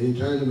saying. And he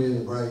turned to me in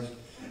the break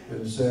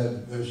and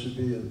said there should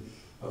be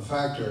a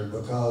factor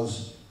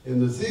because in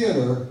the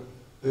theater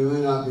they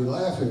may not be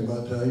laughing,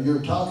 but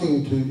you're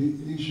talking to,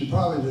 you should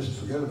probably just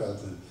forget about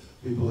the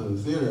people in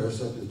the theater,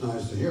 except it's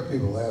nice to hear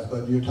people laugh,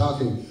 but you're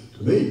talking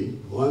to me,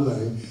 one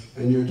thing,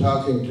 and you're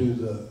talking to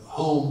the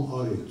home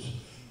audience.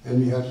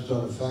 And you have to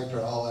sort of factor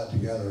all that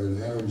together and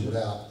average it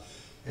out.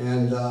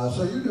 And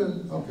so you're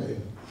doing okay.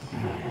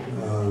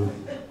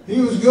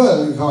 He was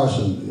good in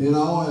Carson, you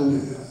know,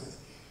 and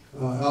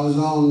I was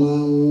on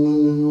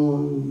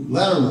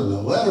Letterman.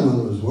 Now,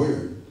 Letterman was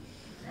weird.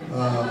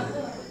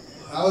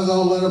 I was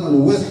on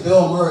Letterman with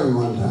Bill Murray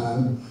one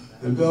time,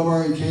 and Bill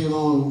Murray came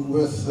on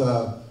with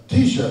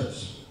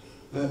T-shirts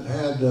that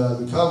had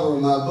the cover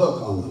of my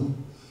book on them,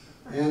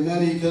 and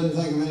then he couldn't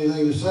think of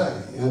anything to say.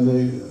 And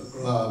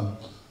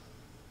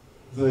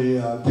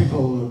the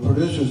people, the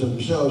producers of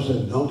the show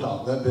said, "Don't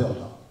talk, let Bill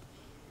talk."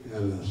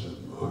 And I said,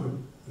 "All right,"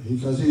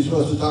 because he's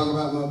supposed to talk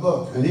about my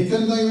book, and he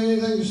couldn't think of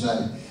anything to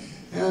say.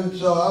 And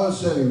so I was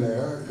sitting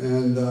there,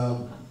 and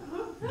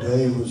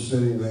Dave was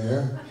sitting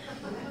there,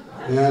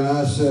 and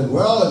I said,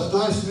 "Well, it's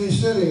nice to be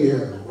sitting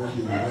here with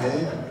you,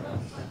 Dave."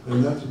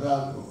 And that's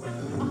about,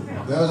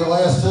 that was the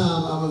last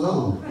time I was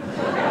on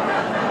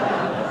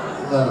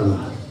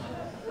Letterman.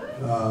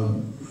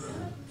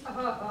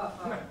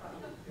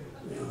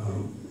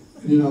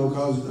 You know,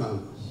 because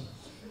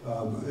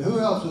who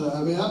else?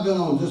 I mean, I've been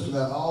on just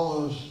about all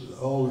those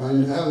old. I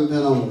haven't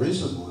been on the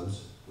recent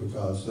ones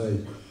because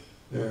they're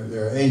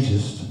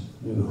ageist.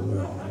 You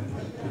know,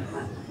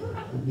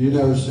 you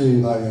never see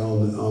anybody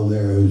on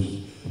there who's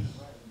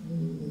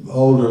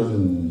older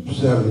than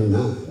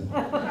 79.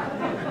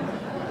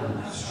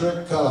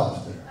 Strict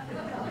cutoff there.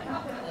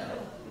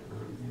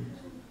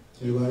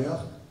 Anybody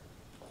else?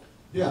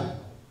 Yeah.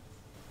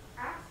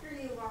 After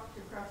you walked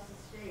across the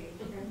stage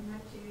and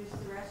went to use the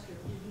restroom,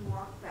 did you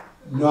walk back?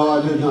 No,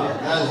 I did not.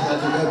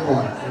 That's a good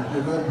point. That's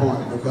a good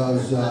point,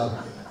 because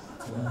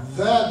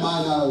that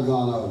might not have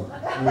gone over.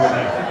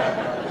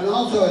 And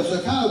also, it's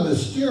a kind of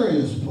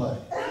mysterious play,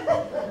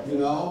 you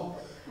know,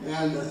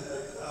 and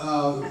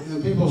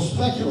people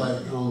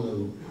speculate on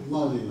the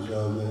motives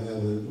of it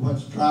and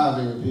what's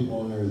driving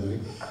people and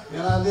everything.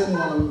 And I didn't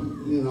want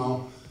to, you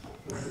know,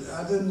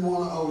 I didn't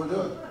want to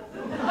overdo it.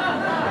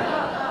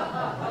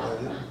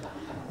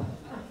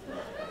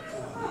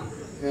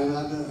 And I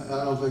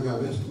don't think I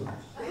missed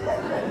much.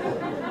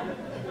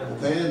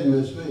 They didn't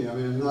miss me. I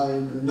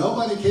mean,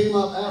 nobody came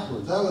up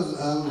afterwards. I was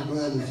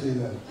glad to see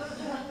that.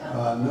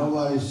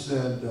 Nobody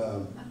said,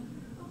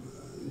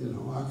 you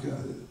know,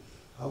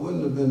 I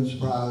wouldn't have been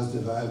surprised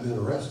if I had been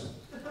arrested.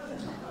 It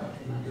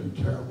would have been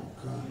terrible.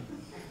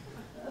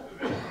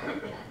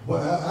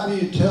 Well, how do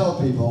you tell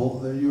people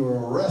that you were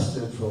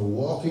arrested for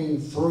walking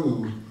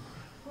through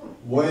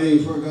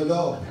waiting for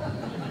Godot?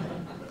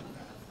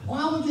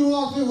 Why would you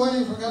walk through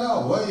waiting for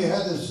Godot? Well, you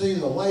had to see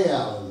the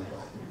layout of the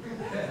place.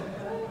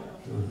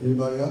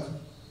 Anybody else?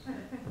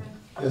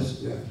 Yes,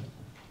 yes.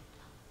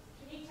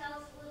 Can you tell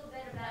us a little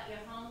bit about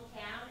your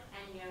hometown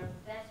and your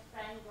best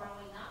friend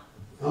growing up?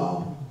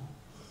 Oh.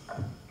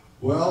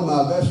 Well,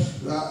 my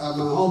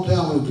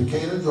hometown was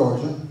Decatur,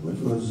 Georgia, which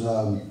was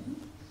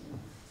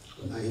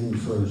named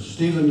for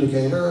Stephen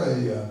Decatur,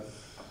 a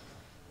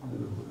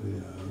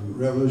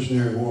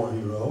Revolutionary War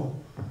hero.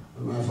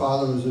 My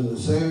father was in the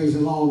savings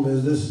and loan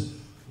business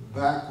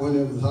back when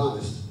it was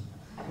honest.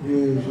 He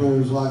was when it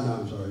was like,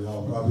 I'm sorry,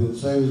 y'all probably in the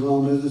savings and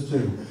loan business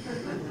too.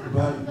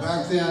 But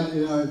back then,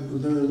 you know,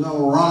 there was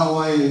no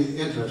runaway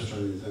interest or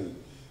anything.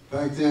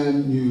 Back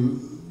then, you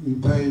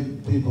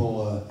paid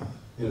people,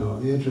 you know,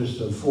 the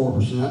interest of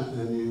 4%,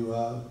 and you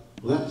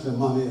lent them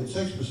money at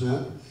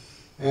 6%.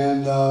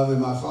 And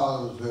my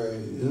father was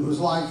it was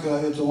like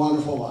It's a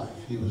Wonderful Life.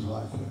 He was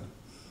like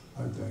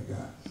that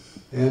guy.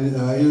 And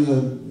he was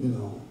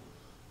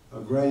a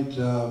great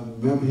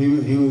member.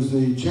 He was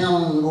the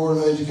chairman of the Board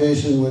of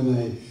Education when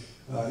they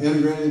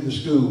integrated the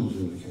schools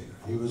in Decatur.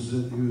 He was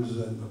a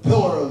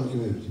pillar of the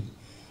community.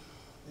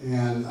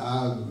 And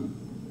I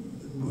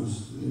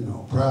was, you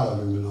know, proud of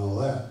him and all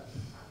that.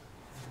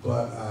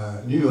 But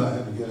I knew I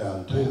had to get out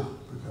of town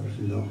because,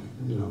 you know,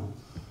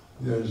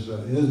 his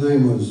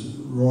name was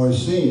Roy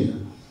Sr.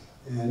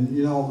 And,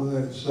 you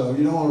know, so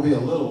you don't want to be a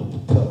little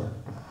pillar.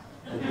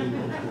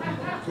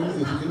 If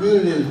the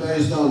community is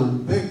based on a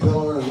big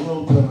pillar and a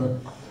little pillar,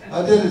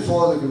 I did it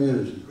for the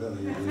community,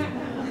 really.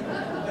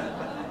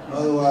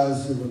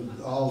 Otherwise, it would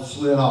all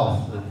slid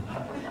off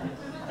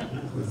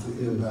with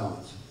the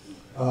imbalance.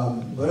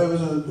 But it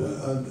was a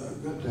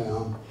good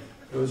town.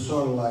 It was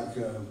sort of like,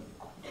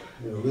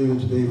 you know, Leave It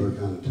to Beaver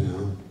kind of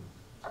town.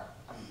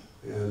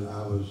 And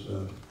I was,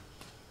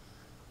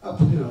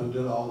 you know,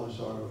 did all this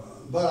sort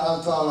of, but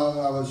I thought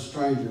I was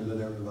stranger than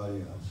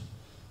everybody else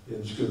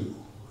in school.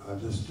 I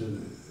just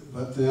didn't.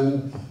 But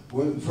then,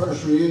 when the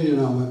first reunion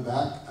I went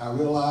back, I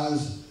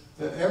realized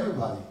that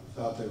everybody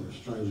thought they were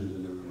stranger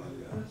than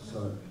everybody else.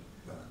 So,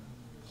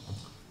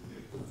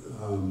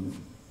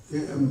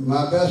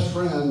 my best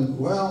friend,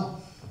 well,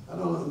 I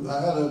don't know,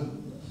 I had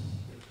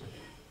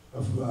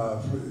a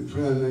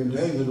friend named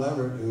David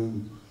Leverett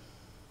who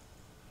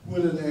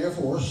went in the Air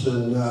Force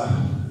and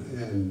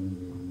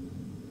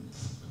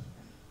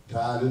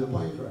died in a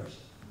plane crash.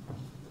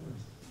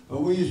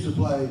 But we used to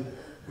play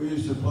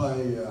stuff,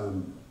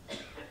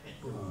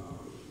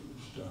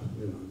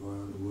 you know, go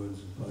out in the woods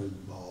and play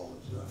ball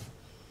and stuff.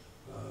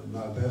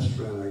 My best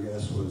friend, I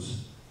guess, was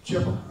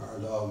Chipper, our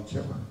dog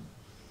Chipper,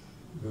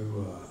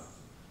 who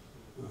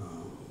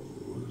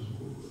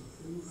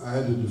I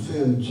had to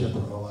defend Chipper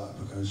a lot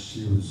because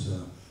she was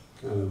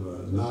kind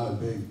of not a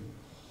big,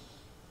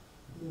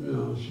 you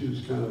know, she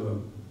was kind of a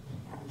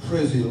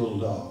frizzy little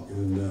dog,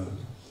 and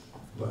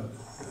but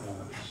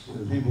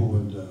people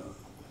would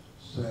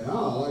say,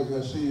 "Oh, I like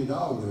I see your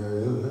dog there.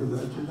 Is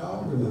that your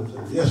dog?" And I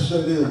said, "Yes,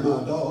 it is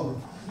my dog.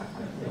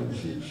 And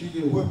she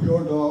can whip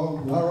your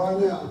dog, not right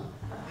now."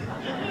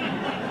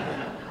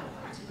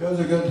 It was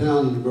a good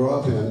town to grow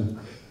up in,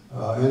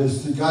 and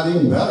it got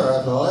even better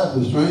after I left.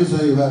 The strange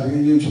thing about it,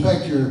 you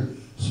expect your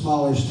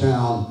smallish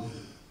town,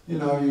 you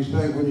know, you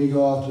expect when you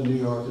go off to New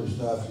York and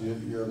stuff,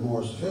 you're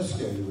more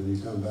sophisticated when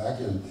you come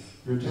back, and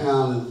your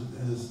town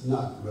is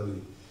not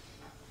really,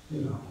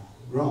 you know,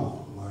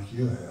 grown like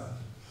you have.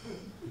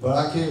 But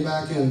I came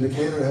back and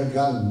Decatur had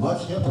gotten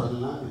much hipper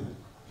than I did.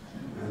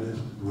 And it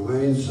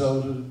remains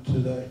so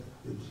today.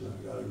 It's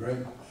got a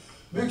great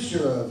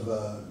mixture of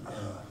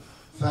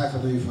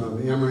faculty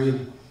from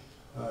Emory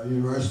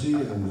University,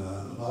 and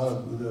a lot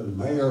of the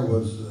mayor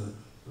was,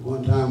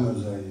 one time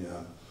was an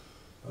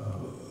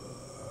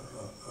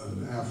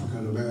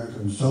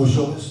African-American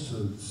socialist.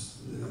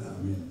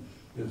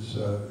 It's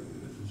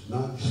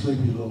not a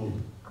sleepy little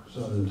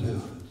southern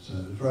town.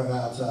 It's right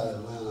outside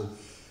Atlanta.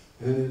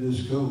 and it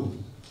is cool.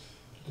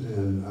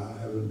 And I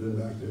haven't been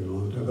back there in a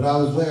long time. But I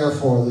was there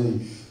for the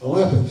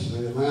Olympics,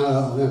 the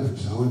Atlanta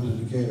Olympics. I went to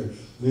Decatur.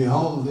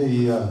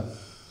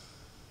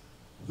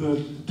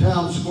 The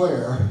town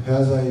square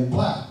has a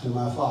plaque to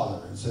my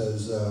father. It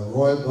says,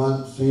 Roy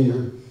Blunt,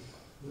 Sr.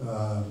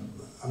 I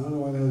don't know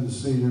whether it's a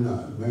senior or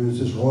not. Maybe it's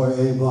just Roy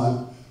A.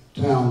 Blunt,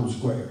 Town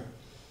Square.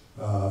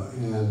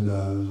 And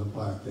there's a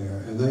plaque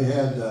there. And they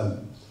had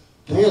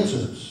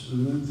dancers.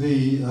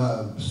 The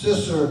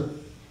sister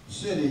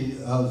city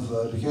of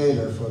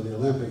Decatur for the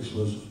Olympics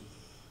was,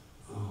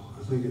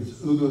 I think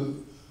it's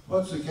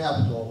what's the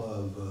capital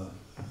of,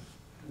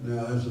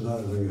 no, that's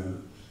another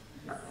thing.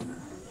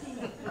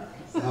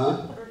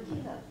 Huh?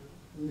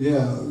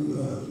 Yeah,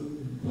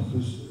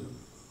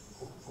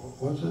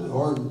 what's it?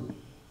 Oregon.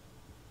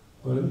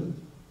 What is it?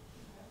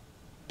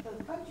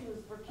 The country was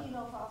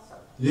Burkina Faso.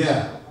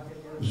 Yeah.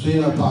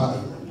 Burkina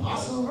Faso.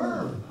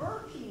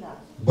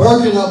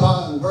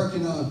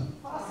 Burkina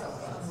Faso.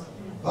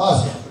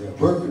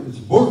 Yeah, it's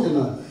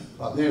Burkina.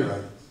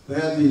 Anyway, they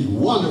had these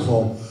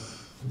wonderful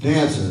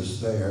dancers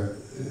there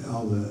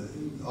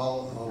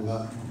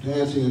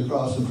dancing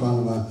across in front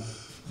of my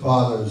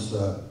father's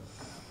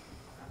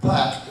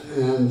plaque,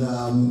 and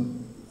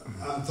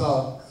I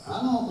thought,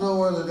 I don't know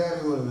whether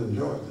Daddy would have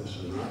enjoyed this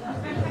or not.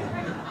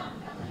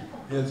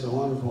 It's a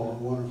wonderful,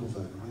 wonderful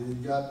thing. You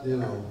got,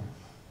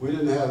 we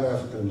didn't have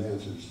African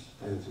dancers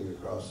dancing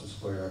across the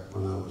square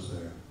when I was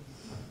there.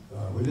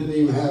 We didn't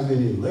even have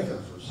any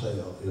liquor for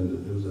sale.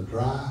 It was a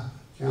dry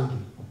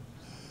county.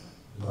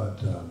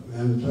 But,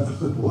 and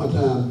one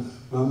time,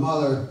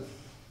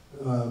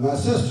 my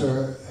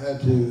sister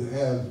had to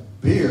have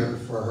beer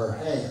for her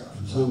hair,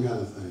 for some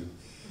kind of thing.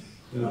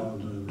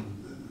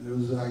 It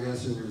was, I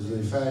guess it was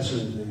the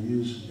fashion to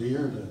use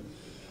beer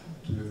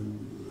to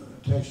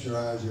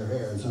texturize your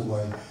hair in some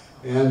way.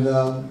 And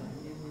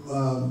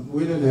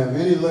we didn't have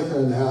any liquor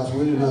in the house.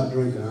 We did not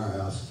drink in our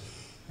house.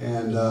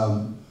 And,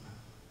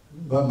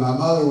 but my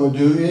mother would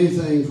do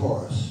anything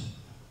for us.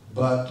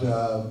 But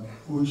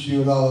she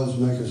would always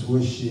make us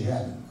wish she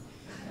hadn't.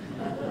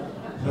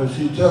 So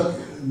she took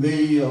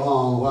me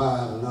along, why,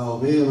 I don't know,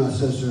 me and my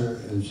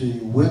sister, and she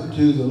went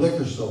to the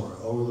liquor store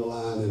over the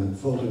line in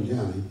Fulton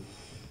County.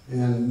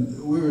 And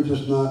we were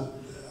just not,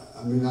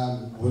 I mean, I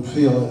would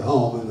feel at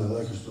home in the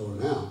liquor store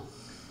now,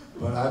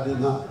 but I did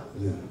not.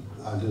 Yeah,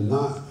 I did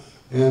not.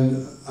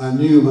 And I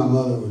knew my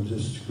mother would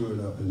just screw it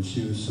up, and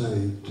she was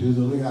saying to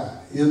the guy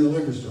in the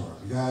liquor store,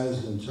 the guy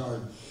is in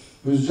charge,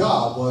 whose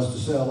job was to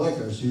sell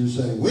liquor, she was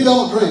saying, we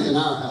don't drink in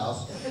our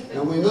house,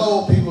 and we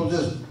know people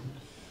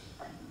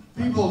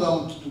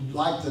don't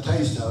like the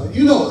taste of it.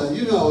 You know that.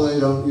 You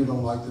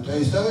don't like the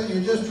taste of it.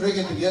 You just drink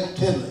it to get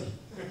tiddly.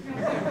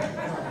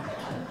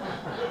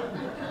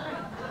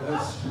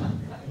 That's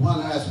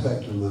one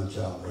aspect of my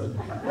childhood.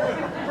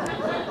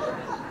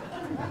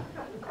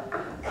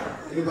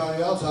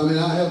 Anybody else? I mean,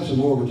 I have some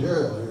more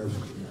material here.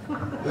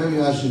 Maybe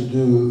I should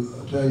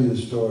tell you the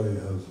story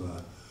of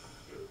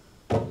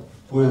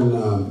when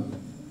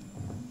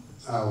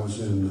I was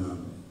in,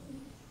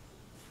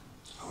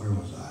 where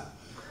was I?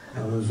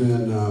 I was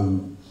in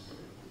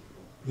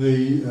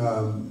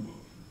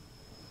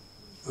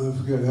I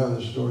forget how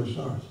the story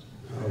starts.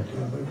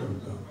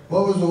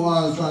 What was the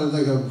one I was trying to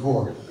think of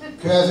before?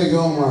 Kathy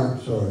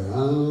Goldmark story. I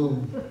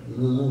don't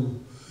know.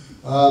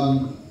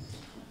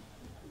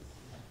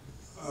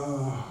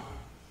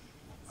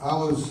 I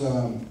was,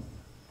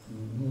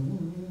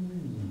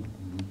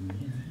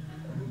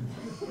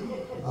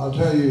 I'll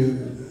tell you,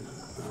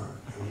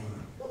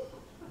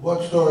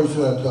 what story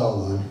should I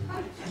tell them?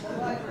 The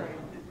library.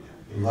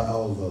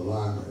 Oh, the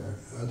library.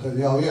 I tell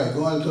you, oh yeah,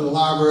 going to the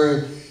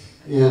library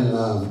in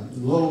a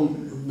little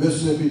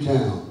Mississippi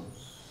town.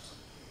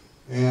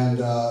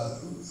 And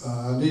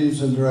I needed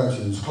some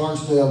directions.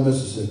 Clarksdale,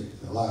 Mississippi,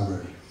 the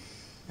library.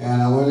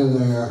 And I went in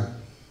there,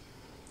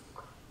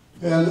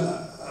 and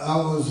I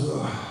was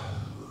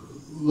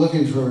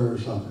looking for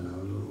something,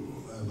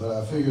 but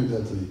I figured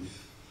that the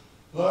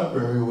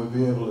library would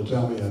be able to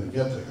tell me how to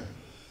get there.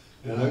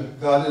 And I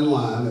got in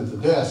line at the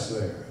desk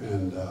there,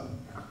 and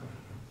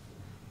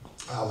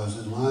I was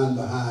in line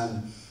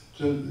behind,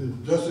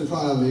 just in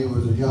front of me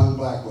was a young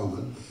black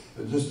woman,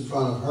 and just in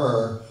front of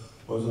her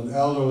was an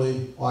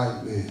elderly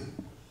white man.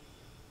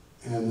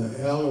 And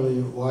the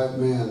elderly white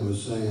man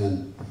was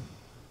saying,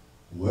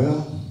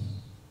 well,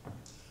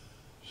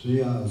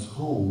 see, I was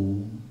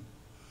home,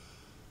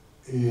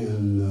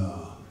 and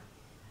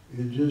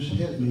it just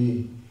hit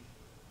me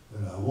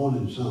that I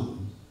wanted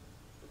something.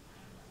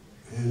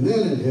 And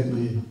then it hit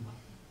me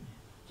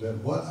that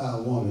what I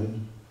wanted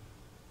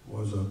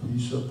was a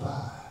piece of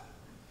pie.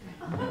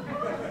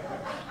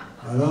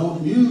 I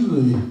don't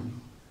usually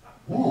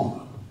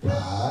want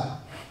pie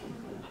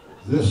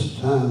this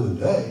time of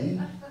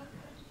day,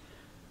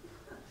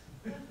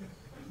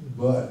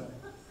 but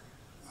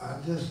I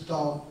just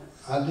thought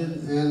I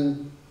didn't,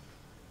 and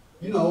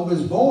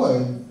Miss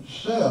Boyd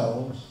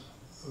sells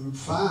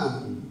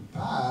fine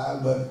pie,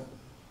 but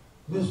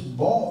Miss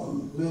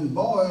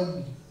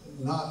Boyd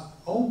not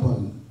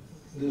open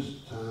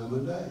this time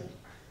of day.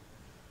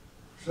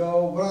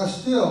 So, but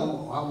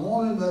I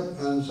wanted that,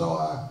 and so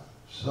I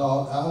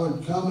thought I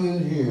would come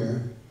in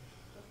here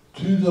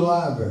to the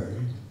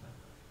library,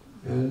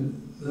 and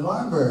the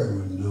library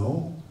would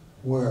know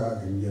where I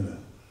can get a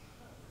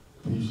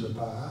piece of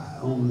pie.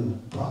 Only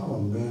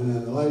problem being,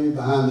 and the lady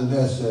behind the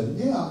desk said,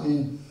 yeah, I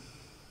mean,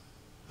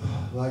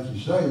 like you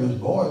say, Miss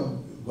Boyd,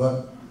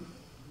 but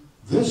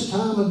this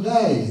time of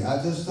day,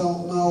 I just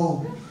don't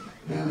know.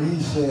 And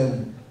he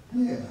said,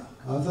 yeah,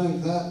 I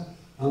think that,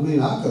 I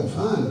mean, I could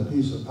find a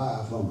piece of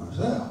pie for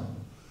myself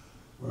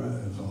for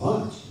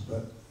lunch,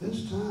 but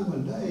this time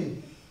of day.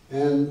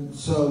 And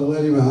so the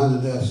lady behind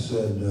the desk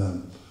said,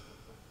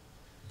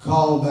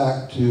 called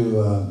back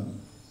to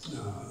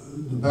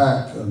the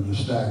back of the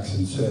stacks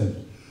and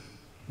said,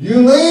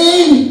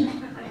 Eugene?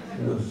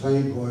 And a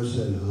faint voice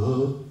said,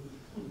 huh?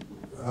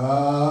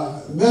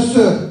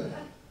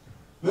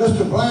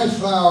 Mr.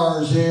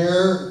 Blanchflower is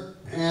here,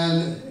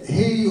 and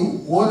he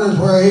wonders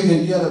where he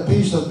can get a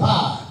piece of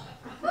pie.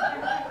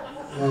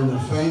 And the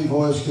faint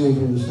voice came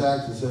from the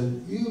stacks and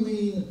said, you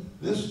mean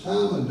this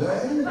time of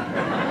day?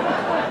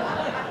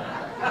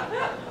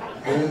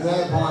 And at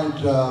that point,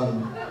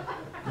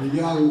 the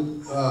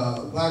young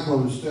black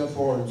woman stepped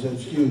forward and said,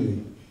 excuse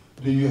me,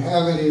 do you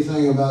have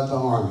anything about the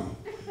Army?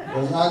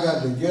 Because I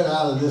got to get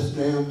out of this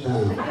damn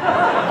town.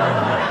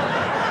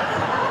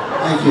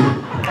 Thank you.